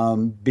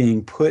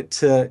being put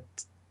to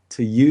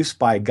use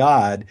by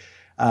God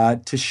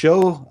to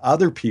show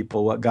other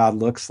people what God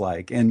looks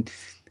like. And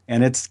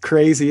it's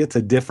crazy. It's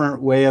a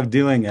different way of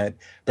doing it,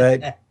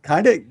 but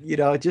kind of,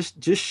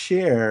 just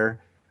share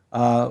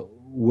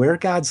where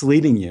God's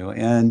leading you,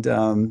 and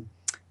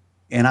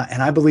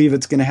I believe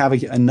it's going to have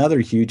another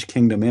huge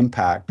kingdom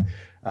impact.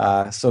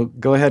 So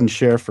go ahead and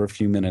share for a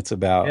few minutes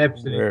about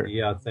where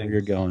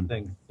you're going.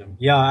 Thanks.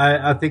 Yeah,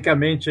 I think I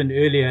mentioned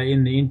earlier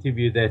in the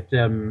interview that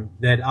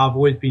I've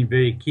always been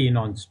very keen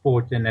on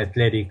sport and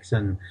athletics,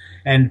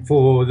 and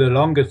for the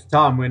longest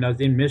time when I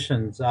was in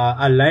missions,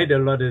 I laid a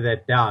lot of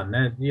that down.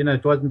 And,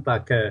 it wasn't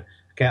like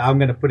okay, I'm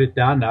going to put it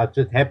down now. It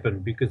just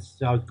happened because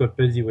I got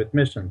busy with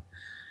missions.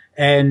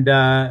 And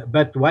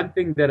but one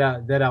thing that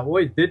I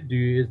always did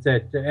do is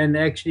that, and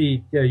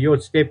actually your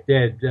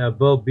stepdad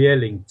Bill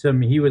Beerling,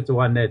 Tim, he was the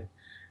one that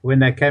when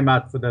they came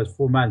out for those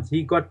 4 months,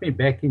 he got me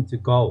back into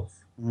golf.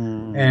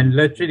 And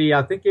literally,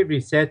 I think every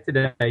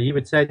Saturday he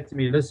would say to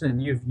me, "Listen,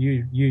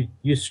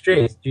 you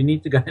stressed. You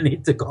need to go and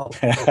hit the golf."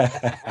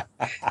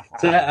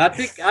 So I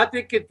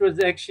think it was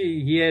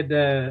actually he had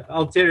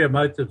ulterior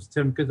motives,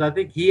 Tim, because I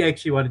think he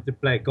actually wanted to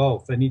play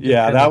golf, and he just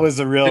that was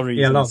the real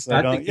reason. So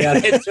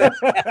that's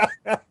right.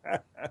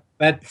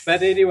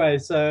 But anyway,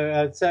 so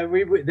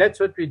that's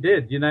what we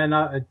did,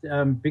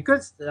 and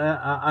because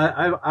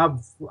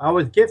I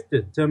was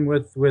gifted, Tim,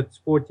 with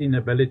sporting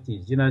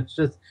abilities. It's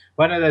just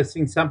one of those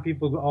things. Some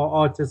people are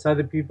artists,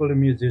 other people are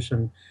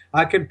musicians.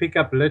 I can pick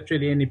up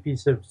literally any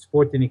piece of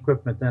sporting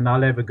equipment and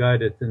I'll have a go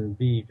at it and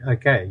be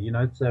okay.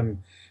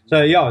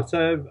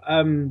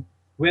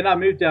 When I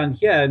moved down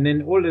here, and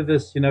then all of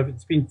this,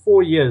 it's been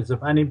 4 years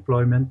of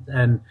unemployment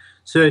and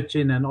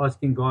searching and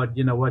asking God,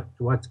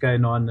 what's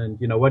going on, and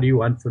what do you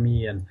want from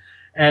me,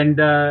 and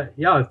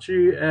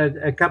through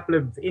a couple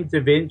of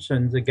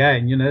interventions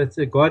again,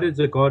 God is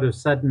a God of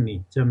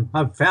suddenly. Tim,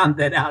 I've found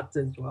that out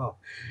as well.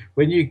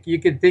 When you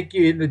can think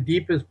you're in the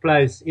deepest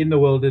place in the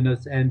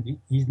wilderness, and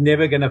He's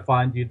never going to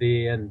find you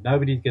there, and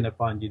nobody's going to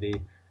find you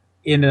there.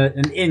 In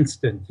an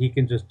instant, He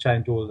can just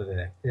change all of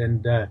that,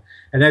 and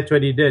that's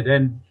what He did.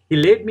 And He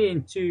led me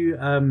into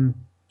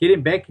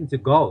getting back into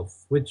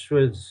golf, which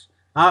was,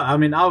 I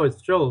was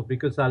thrilled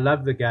because I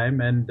love the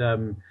game, and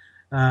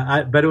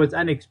but it was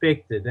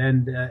unexpected.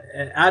 And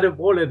out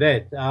of all of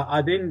that,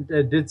 I then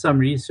did some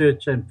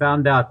research and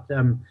found out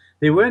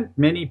there weren't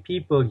many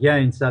people here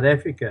in South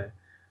Africa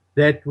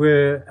that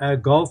were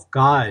golf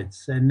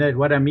guides. And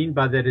what I mean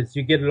by that is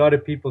you get a lot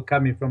of people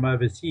coming from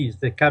overseas.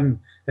 They've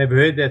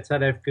heard that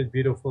South Africa is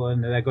beautiful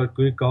and they've got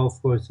good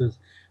golf courses,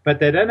 but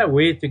they don't know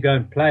where to go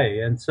and play.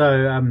 And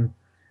so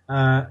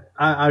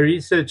I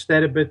researched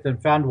that a bit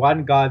and found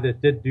one guy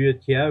that did do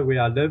it here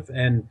where I live,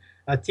 and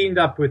I teamed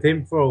up with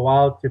him for a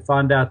while to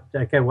find out,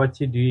 okay, what's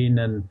he doing?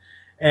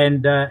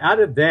 And out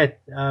of that,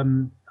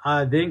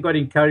 I then got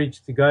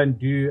encouraged to go and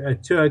do a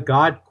tour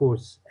guide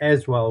course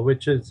as well,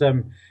 which is,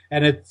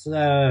 and it's,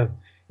 Tim,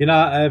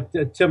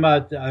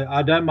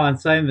 I don't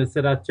mind saying this,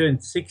 that I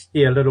turned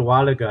 60 a little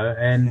while ago,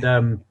 and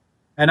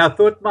I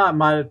thought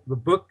my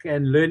book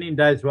and learning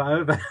days were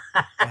over.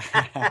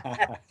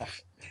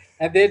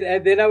 And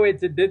then I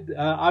went and did,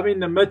 I'm in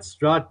the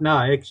midst right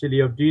now,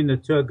 actually, of doing the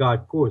tour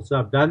guide course. So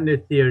I've done the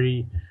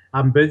theory.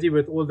 I'm busy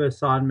with all the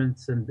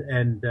assignments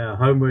and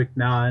homework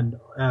now. And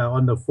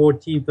on the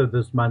 14th of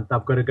this month,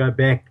 I've got to go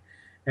back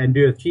and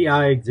do a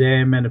 3-hour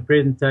exam and a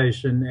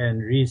presentation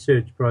and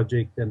research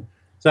project. And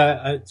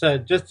so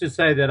just to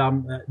say that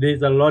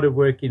there's a lot of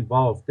work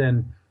involved.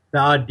 And the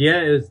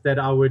idea is that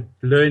I would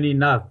learn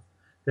enough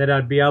that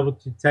I'd be able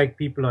to take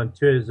people on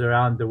tours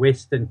around the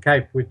Western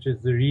Cape, which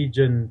is the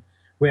region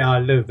where I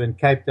live, and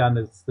Cape Town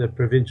is the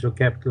provincial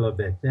capital of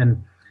that.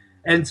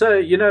 And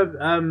so,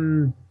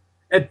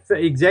 it's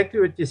exactly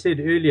what you said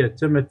earlier,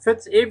 Tim. It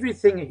fits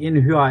everything in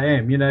who I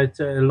am.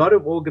 It's a lot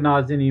of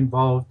organizing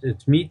involved.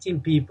 It's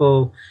meeting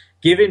people,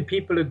 giving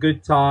people a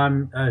good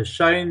time,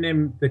 showing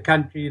them the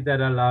country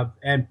that I love,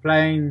 and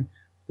playing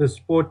the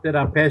sport that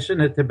I'm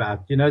passionate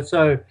about.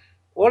 So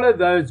all of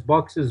those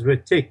boxes were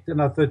ticked, and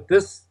I thought,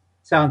 this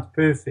sounds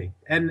perfect.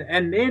 And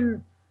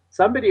then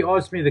somebody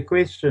asked me the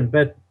question,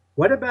 but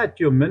what about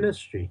your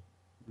ministry?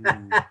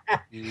 And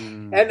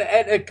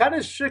it kind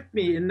of shook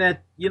me in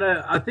that,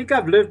 I think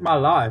I've lived my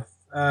life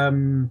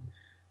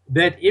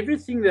that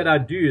everything that I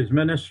do is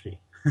ministry.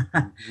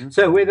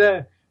 So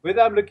whether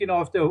I'm looking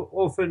after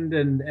orphaned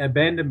and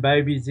abandoned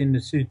babies in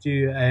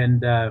Lesotho,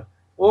 and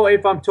or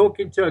if I'm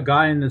talking to a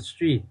guy in the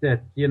street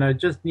that,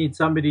 just needs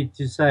somebody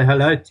to say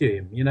hello to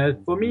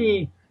him, for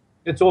me,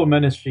 it's all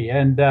ministry.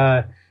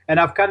 And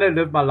I've kind of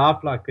lived my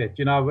life like that.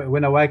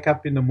 When I wake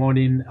up in the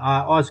morning, I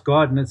ask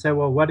God and I say,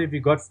 well, what have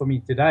you got for me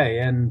today?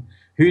 And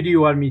who do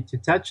you want me to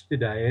touch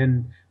today?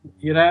 And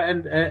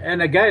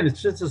and again,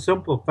 it's just a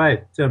simple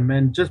faith,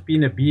 and just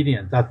being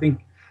obedient. I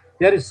think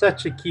that is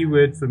such a key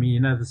word for me.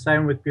 The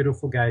same with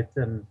Beautiful Gate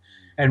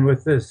and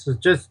with this, is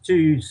just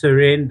to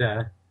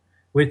surrender,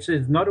 which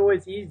is not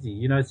always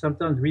easy.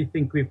 Sometimes we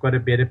think we've got a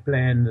better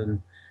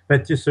plan,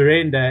 but to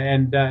surrender,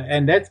 and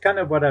that's kind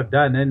of what I've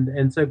done.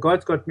 And so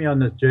God's got me on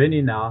this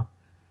journey now,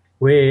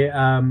 where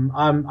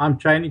I'm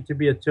training to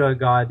be a tour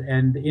guide,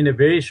 and in a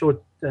very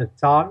short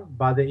time,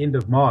 by the end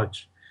of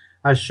March,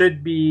 I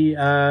should be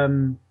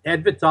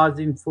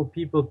advertising for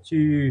people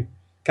to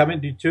come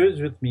and do tours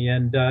with me.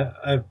 And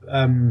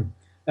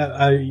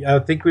I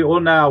think we all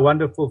know our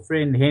wonderful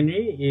friend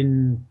Henry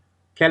in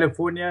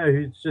California,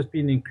 who's just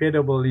been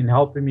incredible in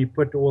helping me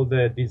put all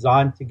the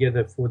design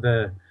together for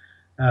the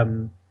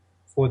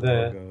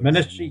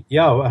ministry.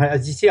 Yeah,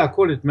 as you see, I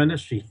call it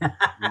ministry.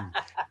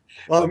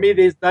 Well, for me,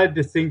 there's no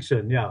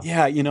distinction. Yeah.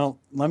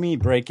 Let me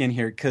break in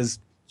here, because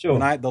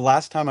sure. The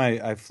last time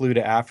I flew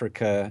to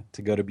Africa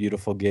to go to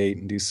Beautiful Gate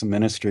and do some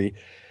ministry,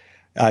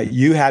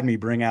 you had me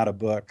bring out a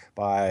book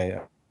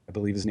by, I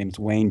believe his name is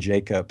Wayne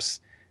Jacobs,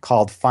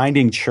 called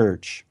Finding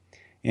Church.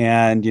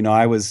 And,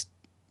 I was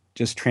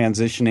just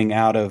transitioning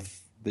out of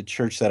the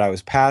church that I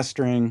was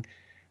pastoring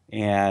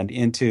and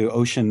into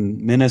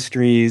Ocean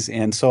Ministries.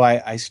 And so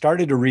I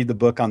started to read the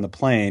book on the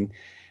plane.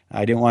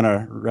 I didn't want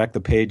to wreck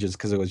the pages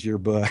because it was your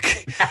book.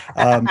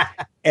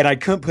 And I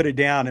couldn't put it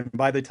down. And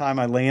by the time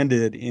I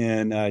landed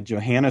in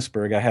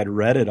Johannesburg, I had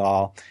read it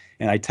all.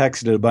 And I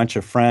texted a bunch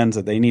of friends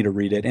that they need to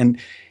read it.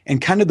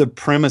 And kind of the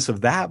premise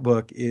of that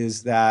book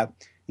is that,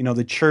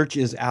 the church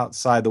is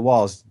outside the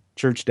walls.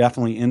 Church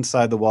definitely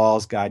inside the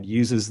walls. God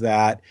uses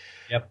that.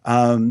 Yep.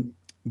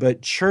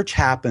 But church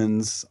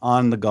happens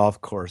on the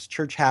golf course.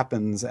 Church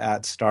happens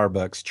at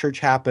Starbucks. Church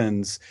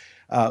happens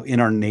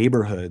in our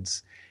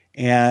neighborhoods.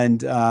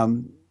 And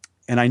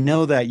I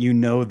know that you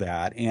know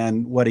that.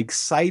 And what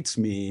excites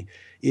me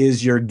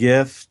is your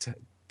gift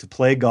to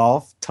play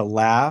golf, to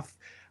laugh,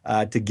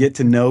 to get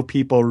to know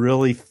people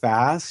really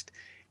fast,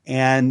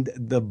 and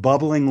the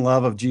bubbling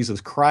love of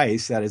Jesus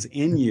Christ that is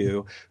in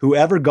you.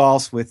 Whoever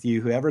golfs with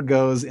you, whoever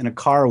goes in a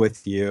car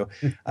with you,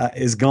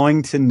 is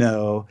going to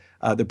know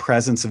the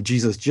presence of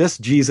Jesus,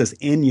 just Jesus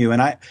in you.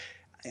 And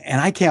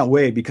I can't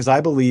wait, because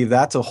I believe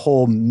that's a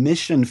whole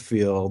mission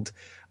field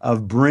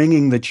of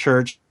bringing the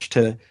church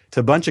to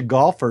a bunch of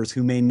golfers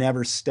who may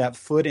never step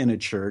foot in a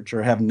church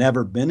or have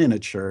never been in a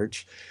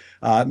church.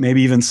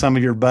 Maybe even some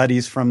of your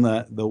buddies from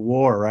the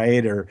war,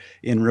 right? Or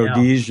in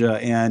Rhodesia.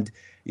 Yeah. And,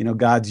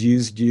 God's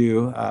used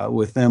you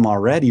with them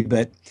already.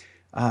 But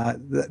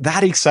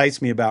that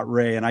excites me about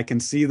Ray. And I can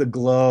see the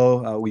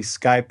glow. We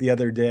Skyped the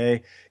other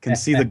day, can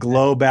see the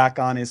glow back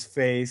on his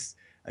face,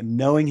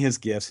 knowing his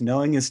gifts,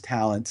 knowing his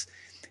talents.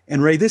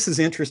 And Ray, this is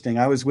interesting.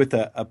 I was with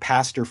a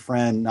pastor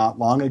friend not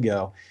long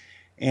ago,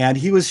 and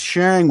he was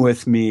sharing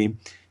with me,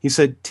 he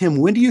said, Tim,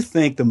 when do you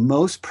think the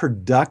most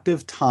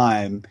productive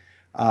time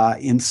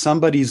in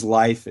somebody's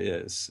life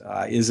is?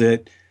 Is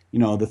it, the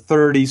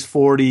 30s,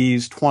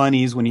 40s,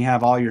 20s, when you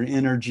have all your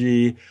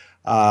energy,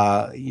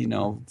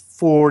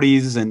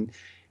 40s? And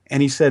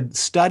he said,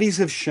 studies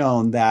have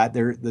shown that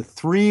they're the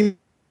three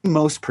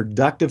most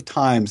productive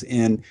times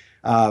in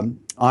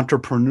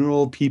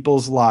entrepreneurial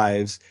people's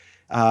lives.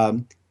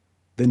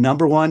 The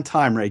number one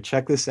time, Ray,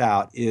 check this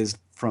out, is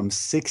from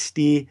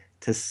 60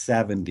 to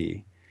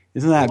 70.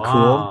 Isn't that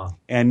cool?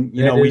 And,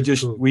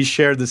 we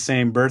shared the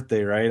same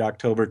birthday, right?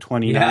 October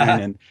 29.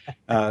 Yeah.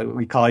 And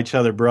we call each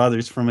other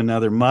brothers from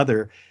another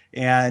mother.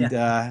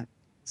 And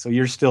so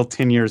you're still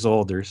 10 years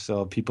older,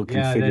 so people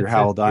can figure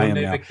how old I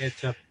am now.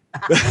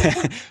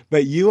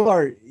 But you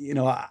are,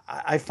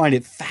 I find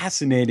it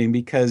fascinating,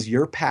 because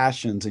your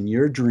passions and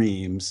your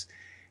dreams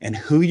and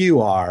who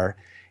you are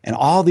and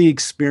all the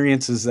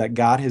experiences that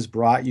God has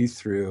brought you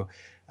through,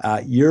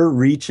 you're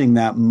reaching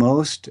that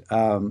most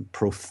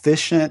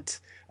proficient,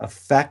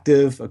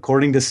 effective,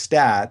 according to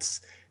stats,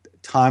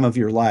 time of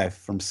your life,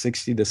 from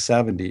 60 to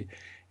 70.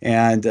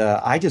 And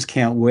I just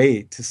can't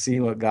wait to see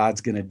what God's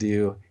going to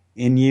do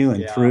in you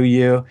and through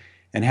you,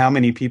 and how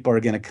many people are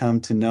going to come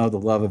to know the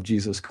love of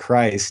Jesus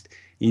Christ,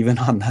 even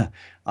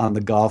on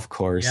the golf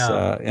course,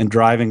 and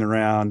driving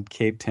around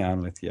Cape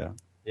Town with you.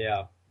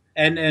 Yeah.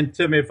 And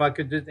Tim, if I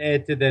could just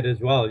add to that as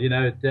well,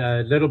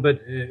 a little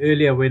bit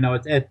earlier when I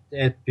was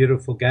at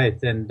Beautiful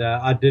Gate, and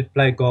I did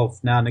play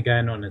golf now and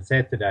again on a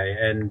Saturday,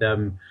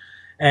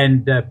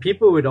 and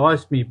people would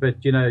ask me,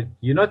 but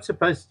you're not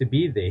supposed to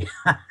be there,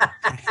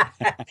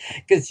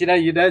 because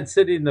you don't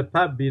sit in the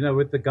pub,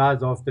 with the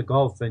guys after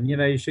golf, and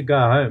you should go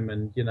home,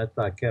 and it's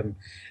like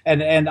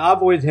and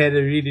I've always had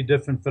a really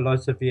different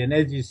philosophy, and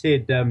as you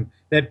said,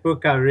 that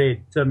book I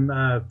read,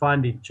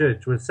 Finding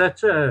Church, was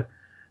such a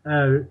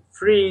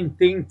freeing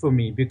thing for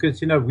me,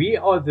 because we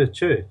are the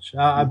church.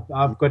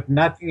 I've got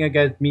nothing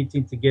against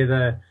meeting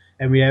together,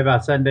 and we have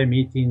our Sunday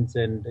meetings,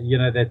 and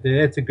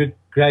that's a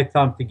great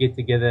time to get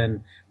together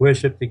and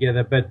worship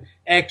together. But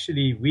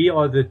actually, we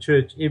are the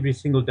church every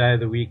single day of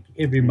the week,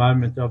 every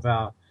moment of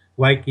our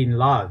waking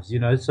lives.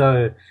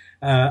 So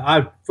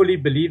I fully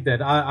believe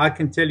that. I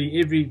can tell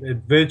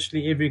you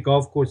virtually every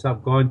golf course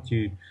I've gone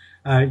to,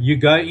 you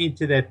go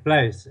into that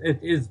place. It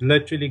is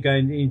literally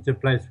going into a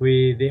place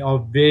where there are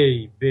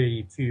very,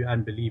 very few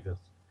unbelievers.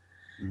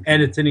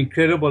 And it's an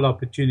incredible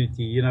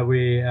opportunity,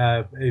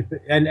 where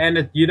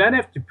you don't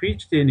have to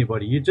preach to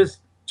anybody. You just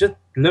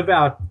live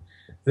out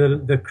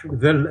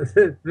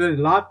the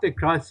life that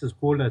Christ has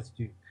called us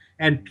to,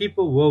 and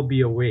people will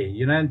be aware,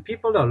 and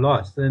people are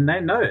lost and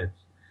they know it,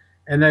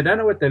 and they don't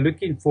know what they're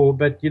looking for,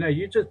 but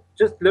you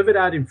just live it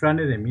out in front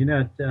of them,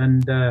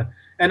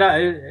 and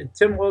I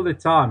Tim all the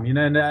time,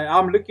 and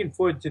I'm looking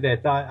forward to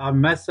that. I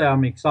must say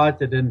I'm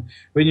excited, and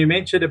when you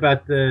mentioned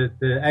about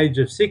the age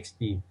of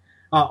 60.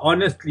 I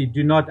honestly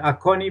I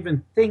can't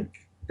even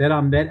think that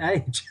I'm that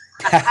age.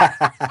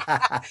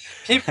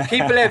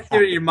 People have to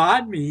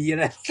remind me,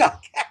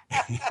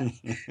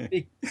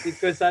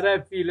 because I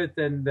don't feel it,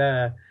 and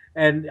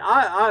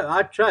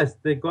I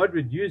trust that God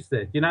would use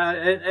that,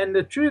 and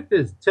the truth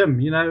is,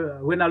 Tim,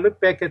 when I look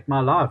back at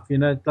my life,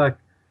 it's like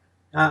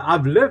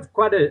I've lived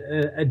quite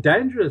a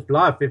dangerous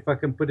life, if I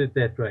can put it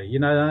that way.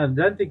 I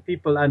don't think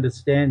people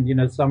understand,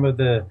 some of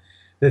the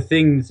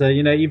things,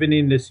 even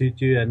in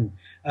Lesotho, and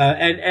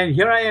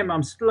here I am.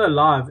 I'm still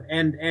alive,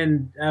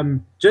 and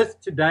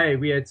just today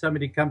we had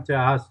somebody come to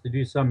our house to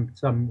do some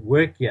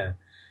work here,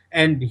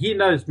 and he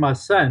knows my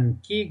son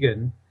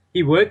Keegan.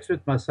 He works with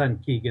my son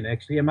Keegan,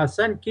 actually, and my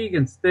son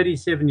Keegan's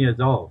 37 years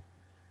old.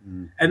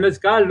 And this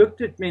guy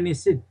looked at me and he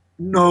said,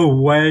 "No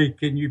way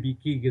can you be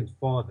Keegan's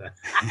father."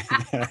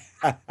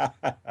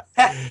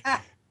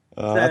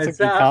 That's a good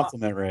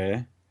compliment,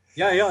 Ray.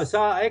 Yeah.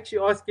 So I actually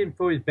asked him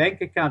for his bank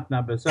account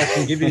number so I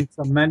can give him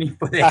some money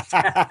for that.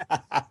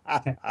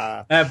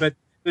 But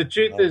the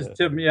truth is,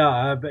 Tim,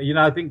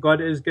 I think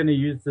God is going to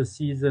use this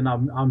season.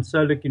 I'm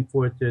so looking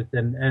forward to it.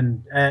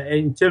 And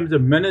in terms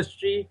of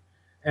ministry,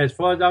 as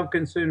far as I'm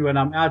concerned, when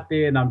I'm out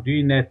there and I'm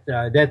doing that,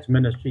 that's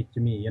ministry to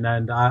me. And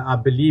I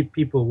believe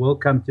people will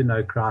come to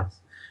know Christ,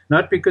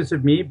 not because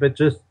of me, but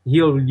just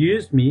He'll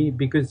use me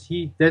because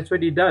that's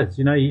what He does.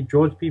 He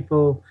draws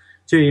people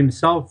to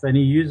Himself, and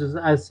He uses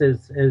us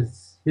as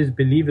His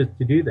believers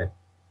to do that.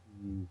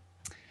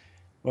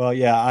 Well,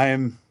 yeah,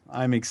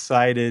 I'm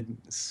excited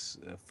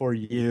for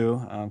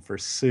you, for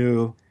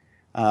Sue,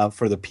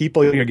 for the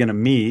people you're going to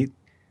meet,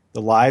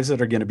 the lives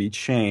that are going to be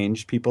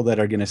changed, people that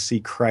are going to see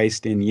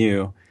Christ in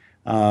you.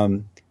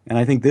 And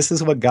I think this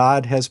is what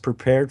God has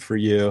prepared for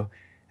you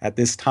at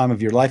this time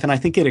of your life. And I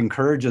think it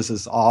encourages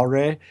us all,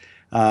 Ray.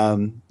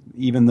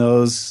 Even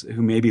those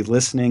who may be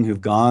listening, who've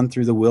gone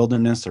through the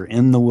wilderness or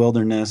in the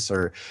wilderness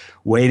or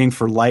waiting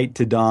for light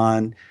to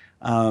dawn.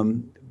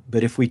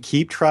 But if we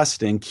keep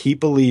trusting, keep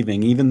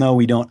believing, even though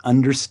we don't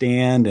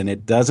understand and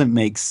it doesn't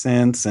make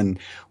sense and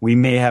we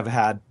may have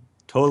had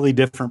totally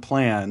different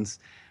plans,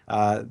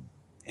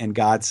 and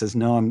God says,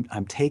 "No,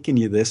 I'm taking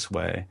you this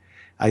way."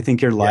 I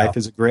think your life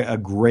is a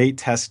great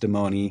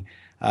testimony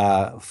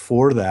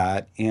for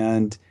that,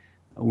 and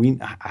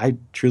I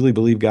truly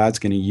believe God's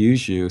going to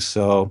use you.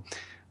 So,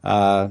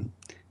 I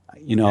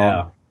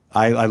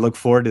look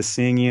forward to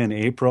seeing you in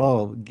April.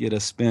 I'll get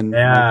to spend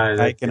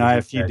Mike and I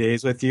a few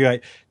days with you.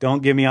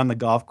 Don't get me on the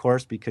golf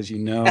course because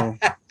I'm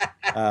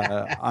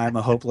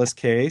a hopeless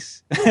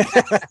case.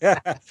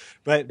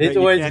 but there's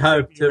always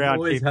hope. There's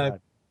always hope.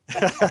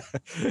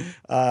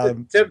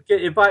 Tim,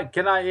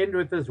 can I end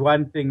with this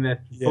one thing that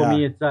for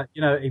me it's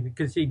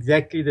because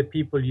exactly the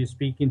people you're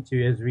speaking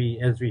to as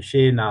we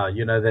share now,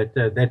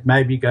 that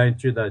may be going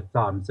through those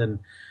times, and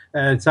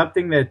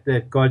something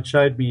that God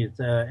showed me is,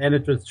 and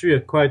it was through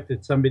a quote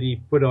that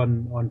somebody put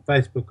on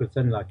Facebook or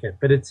something like that,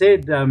 but it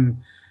said,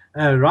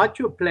 write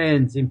your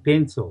plans in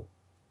pencil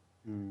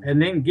and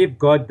then give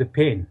God the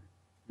pen.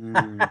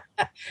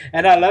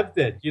 And I love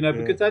that,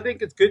 because I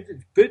think it's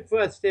good for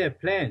us to have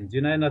plans,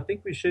 and I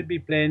think we should be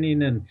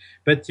planning,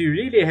 but to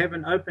really have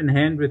an open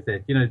hand with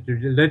that, to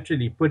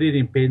literally put it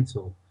in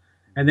pencil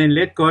and then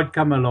let God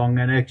come along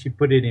and actually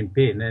put it in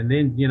pen, and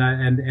then,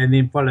 and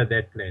then follow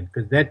that plan,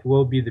 because that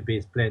will be the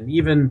best plan,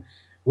 even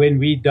when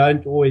we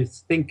don't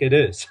always think it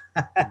is.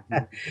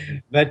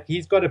 But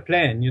He's got a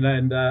plan,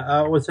 and I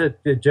also,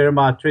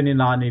 Jeremiah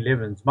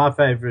 29:11 is my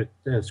favorite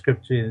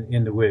scripture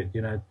in the Word,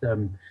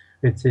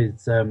 it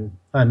says, oh,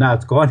 no,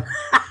 it's gone.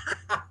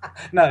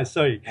 No,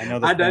 sorry. I know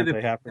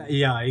the happen.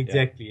 Yeah,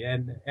 exactly. Yeah.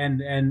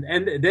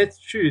 And that's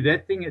true.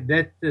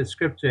 That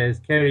scripture has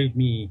carried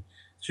me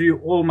through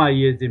all my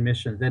years in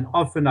missions. And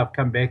often I've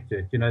come back to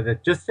it,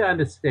 that just to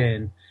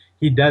understand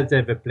He does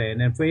have a plan.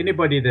 And for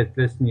anybody that's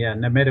listening here,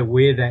 no matter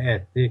where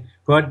they're at,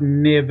 God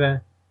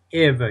never,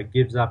 ever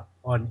gives up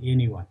on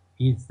anyone.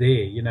 He's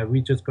there.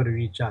 We just got to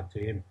reach out to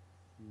Him.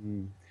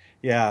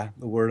 Yeah,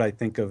 the word I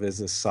think of is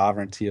the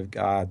sovereignty of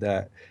God,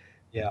 that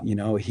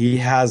He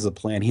has a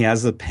plan. He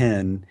has a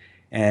pen,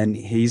 and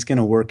He's going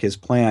to work His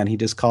plan. He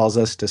just calls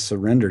us to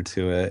surrender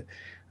to it.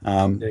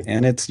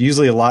 And it's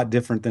usually a lot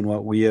different than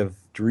what we have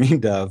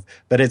dreamed of,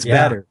 but it's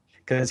better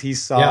because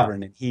He's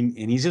sovereign,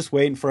 and He's just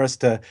waiting for us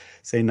to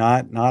say,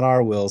 not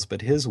our wills,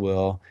 but His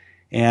will.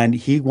 And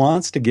He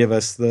wants to give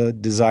us the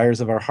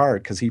desires of our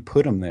heart because He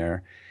put them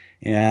there.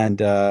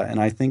 And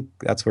I think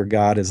that's where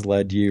God has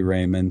led you,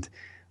 Raymond,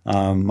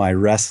 my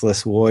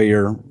restless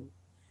warrior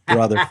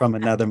brother from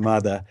another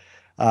mother.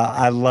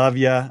 I love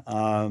you.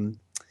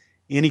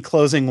 Any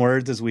closing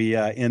words as we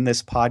end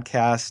this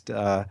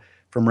podcast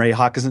from Ray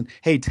Hawkison?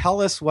 Hey,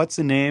 tell us what's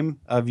the name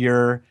of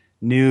your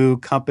new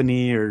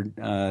company or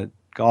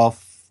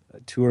golf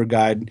tour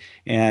guide,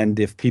 and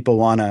if people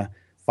want to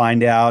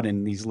find out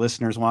and these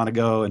listeners want to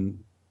go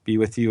and be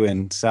with you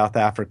in South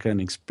Africa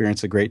and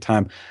experience a great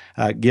time,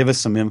 give us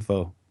some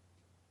info.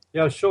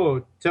 Yeah,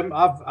 sure, Tim.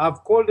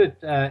 I've called it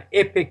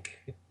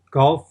Epic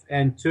Golf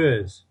and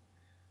Tours.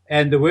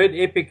 And the word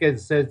epic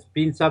has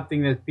been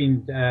something that's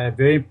been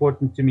very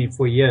important to me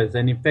for years.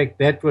 And in fact,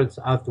 that was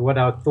what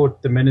I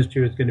thought the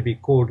ministry was going to be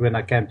called when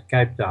I came to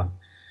Cape Town.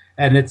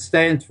 And it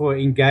stands for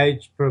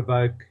engage,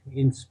 provoke,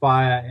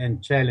 inspire,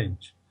 and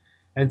challenge.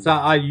 And so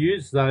I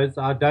use those.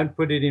 I don't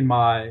put it in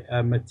my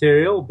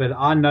material, but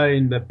I know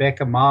in the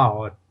back of my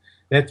heart,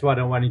 that's what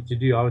I wanted to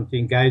do. I want to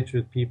engage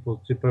with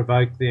people, to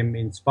provoke them,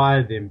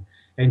 inspire them,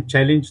 and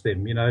challenge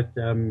them,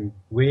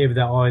 wherever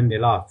they are in their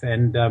life.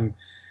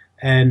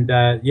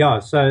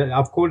 So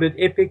I've called it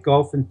Epic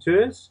Golf and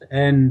Tours,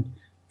 and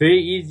very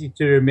easy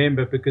to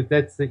remember because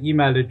that's the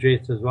email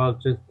address as well,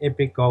 just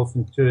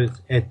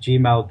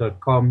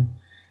epicgolfandtours@gmail.com.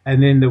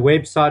 And then the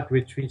website,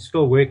 which we're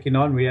still working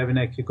on, we haven't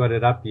actually got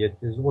it up yet,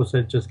 is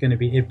also just going to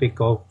be Epic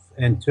Golf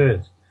and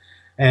Tours.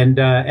 And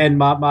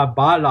my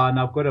byline,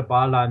 I've got a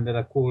byline that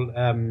I call,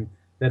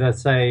 that I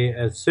say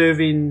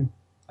serving.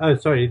 Oh,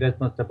 sorry, that's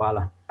not the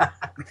byline.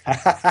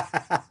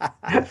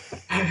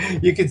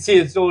 You can see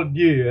it's all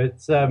new.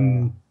 It's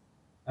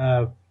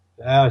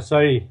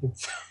sorry,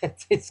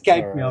 it's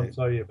escaped me. I'm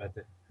sorry about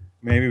that.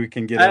 Maybe we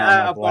can get it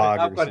on the blog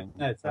or something.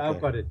 No,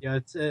 I've got it. Yeah,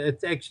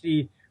 it's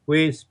actually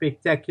where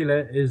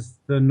spectacular is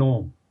the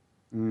norm.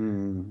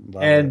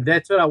 And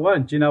that's what I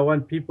want. I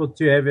want people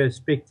to have a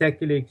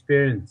spectacular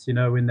experience,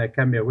 when they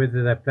come here,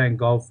 whether they're playing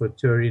golf or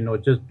touring or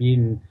just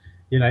being,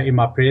 in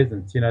my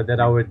presence, that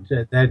I would,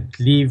 they'd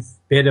leave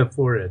better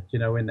for it,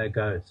 when they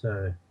go.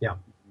 So, yeah.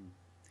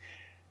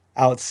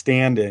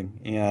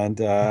 Outstanding. And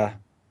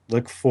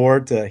look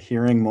forward to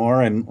hearing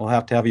more. And we'll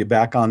have to have you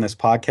back on this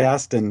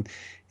podcast. And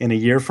in a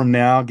year from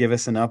now, give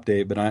us an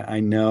update. But I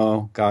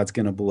know God's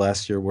going to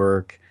bless your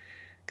work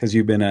because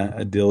you've been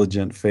a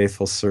diligent,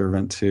 faithful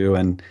servant too.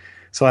 And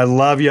so I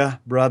love you,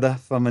 brother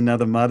from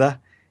another mother.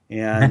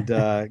 And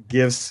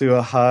give Sue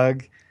a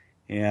hug.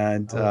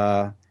 And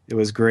it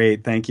was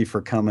great. Thank you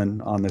for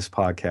coming on this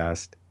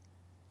podcast.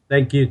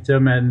 Thank you,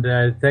 Tim, and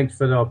thanks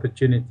for the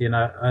opportunity. And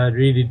I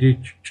really do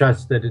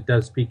trust that it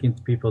does speak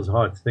into people's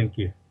hearts. Thank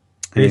you.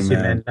 Bless you,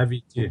 man. Love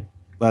you too.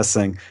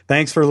 Blessing.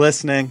 Thanks for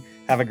listening.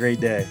 Have a great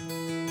day.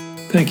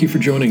 Thank you for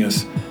joining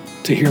us.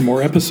 To hear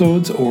more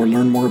episodes or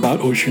learn more about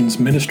Oceans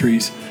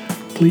Ministries,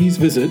 please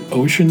visit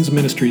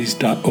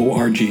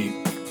oceansministries.org.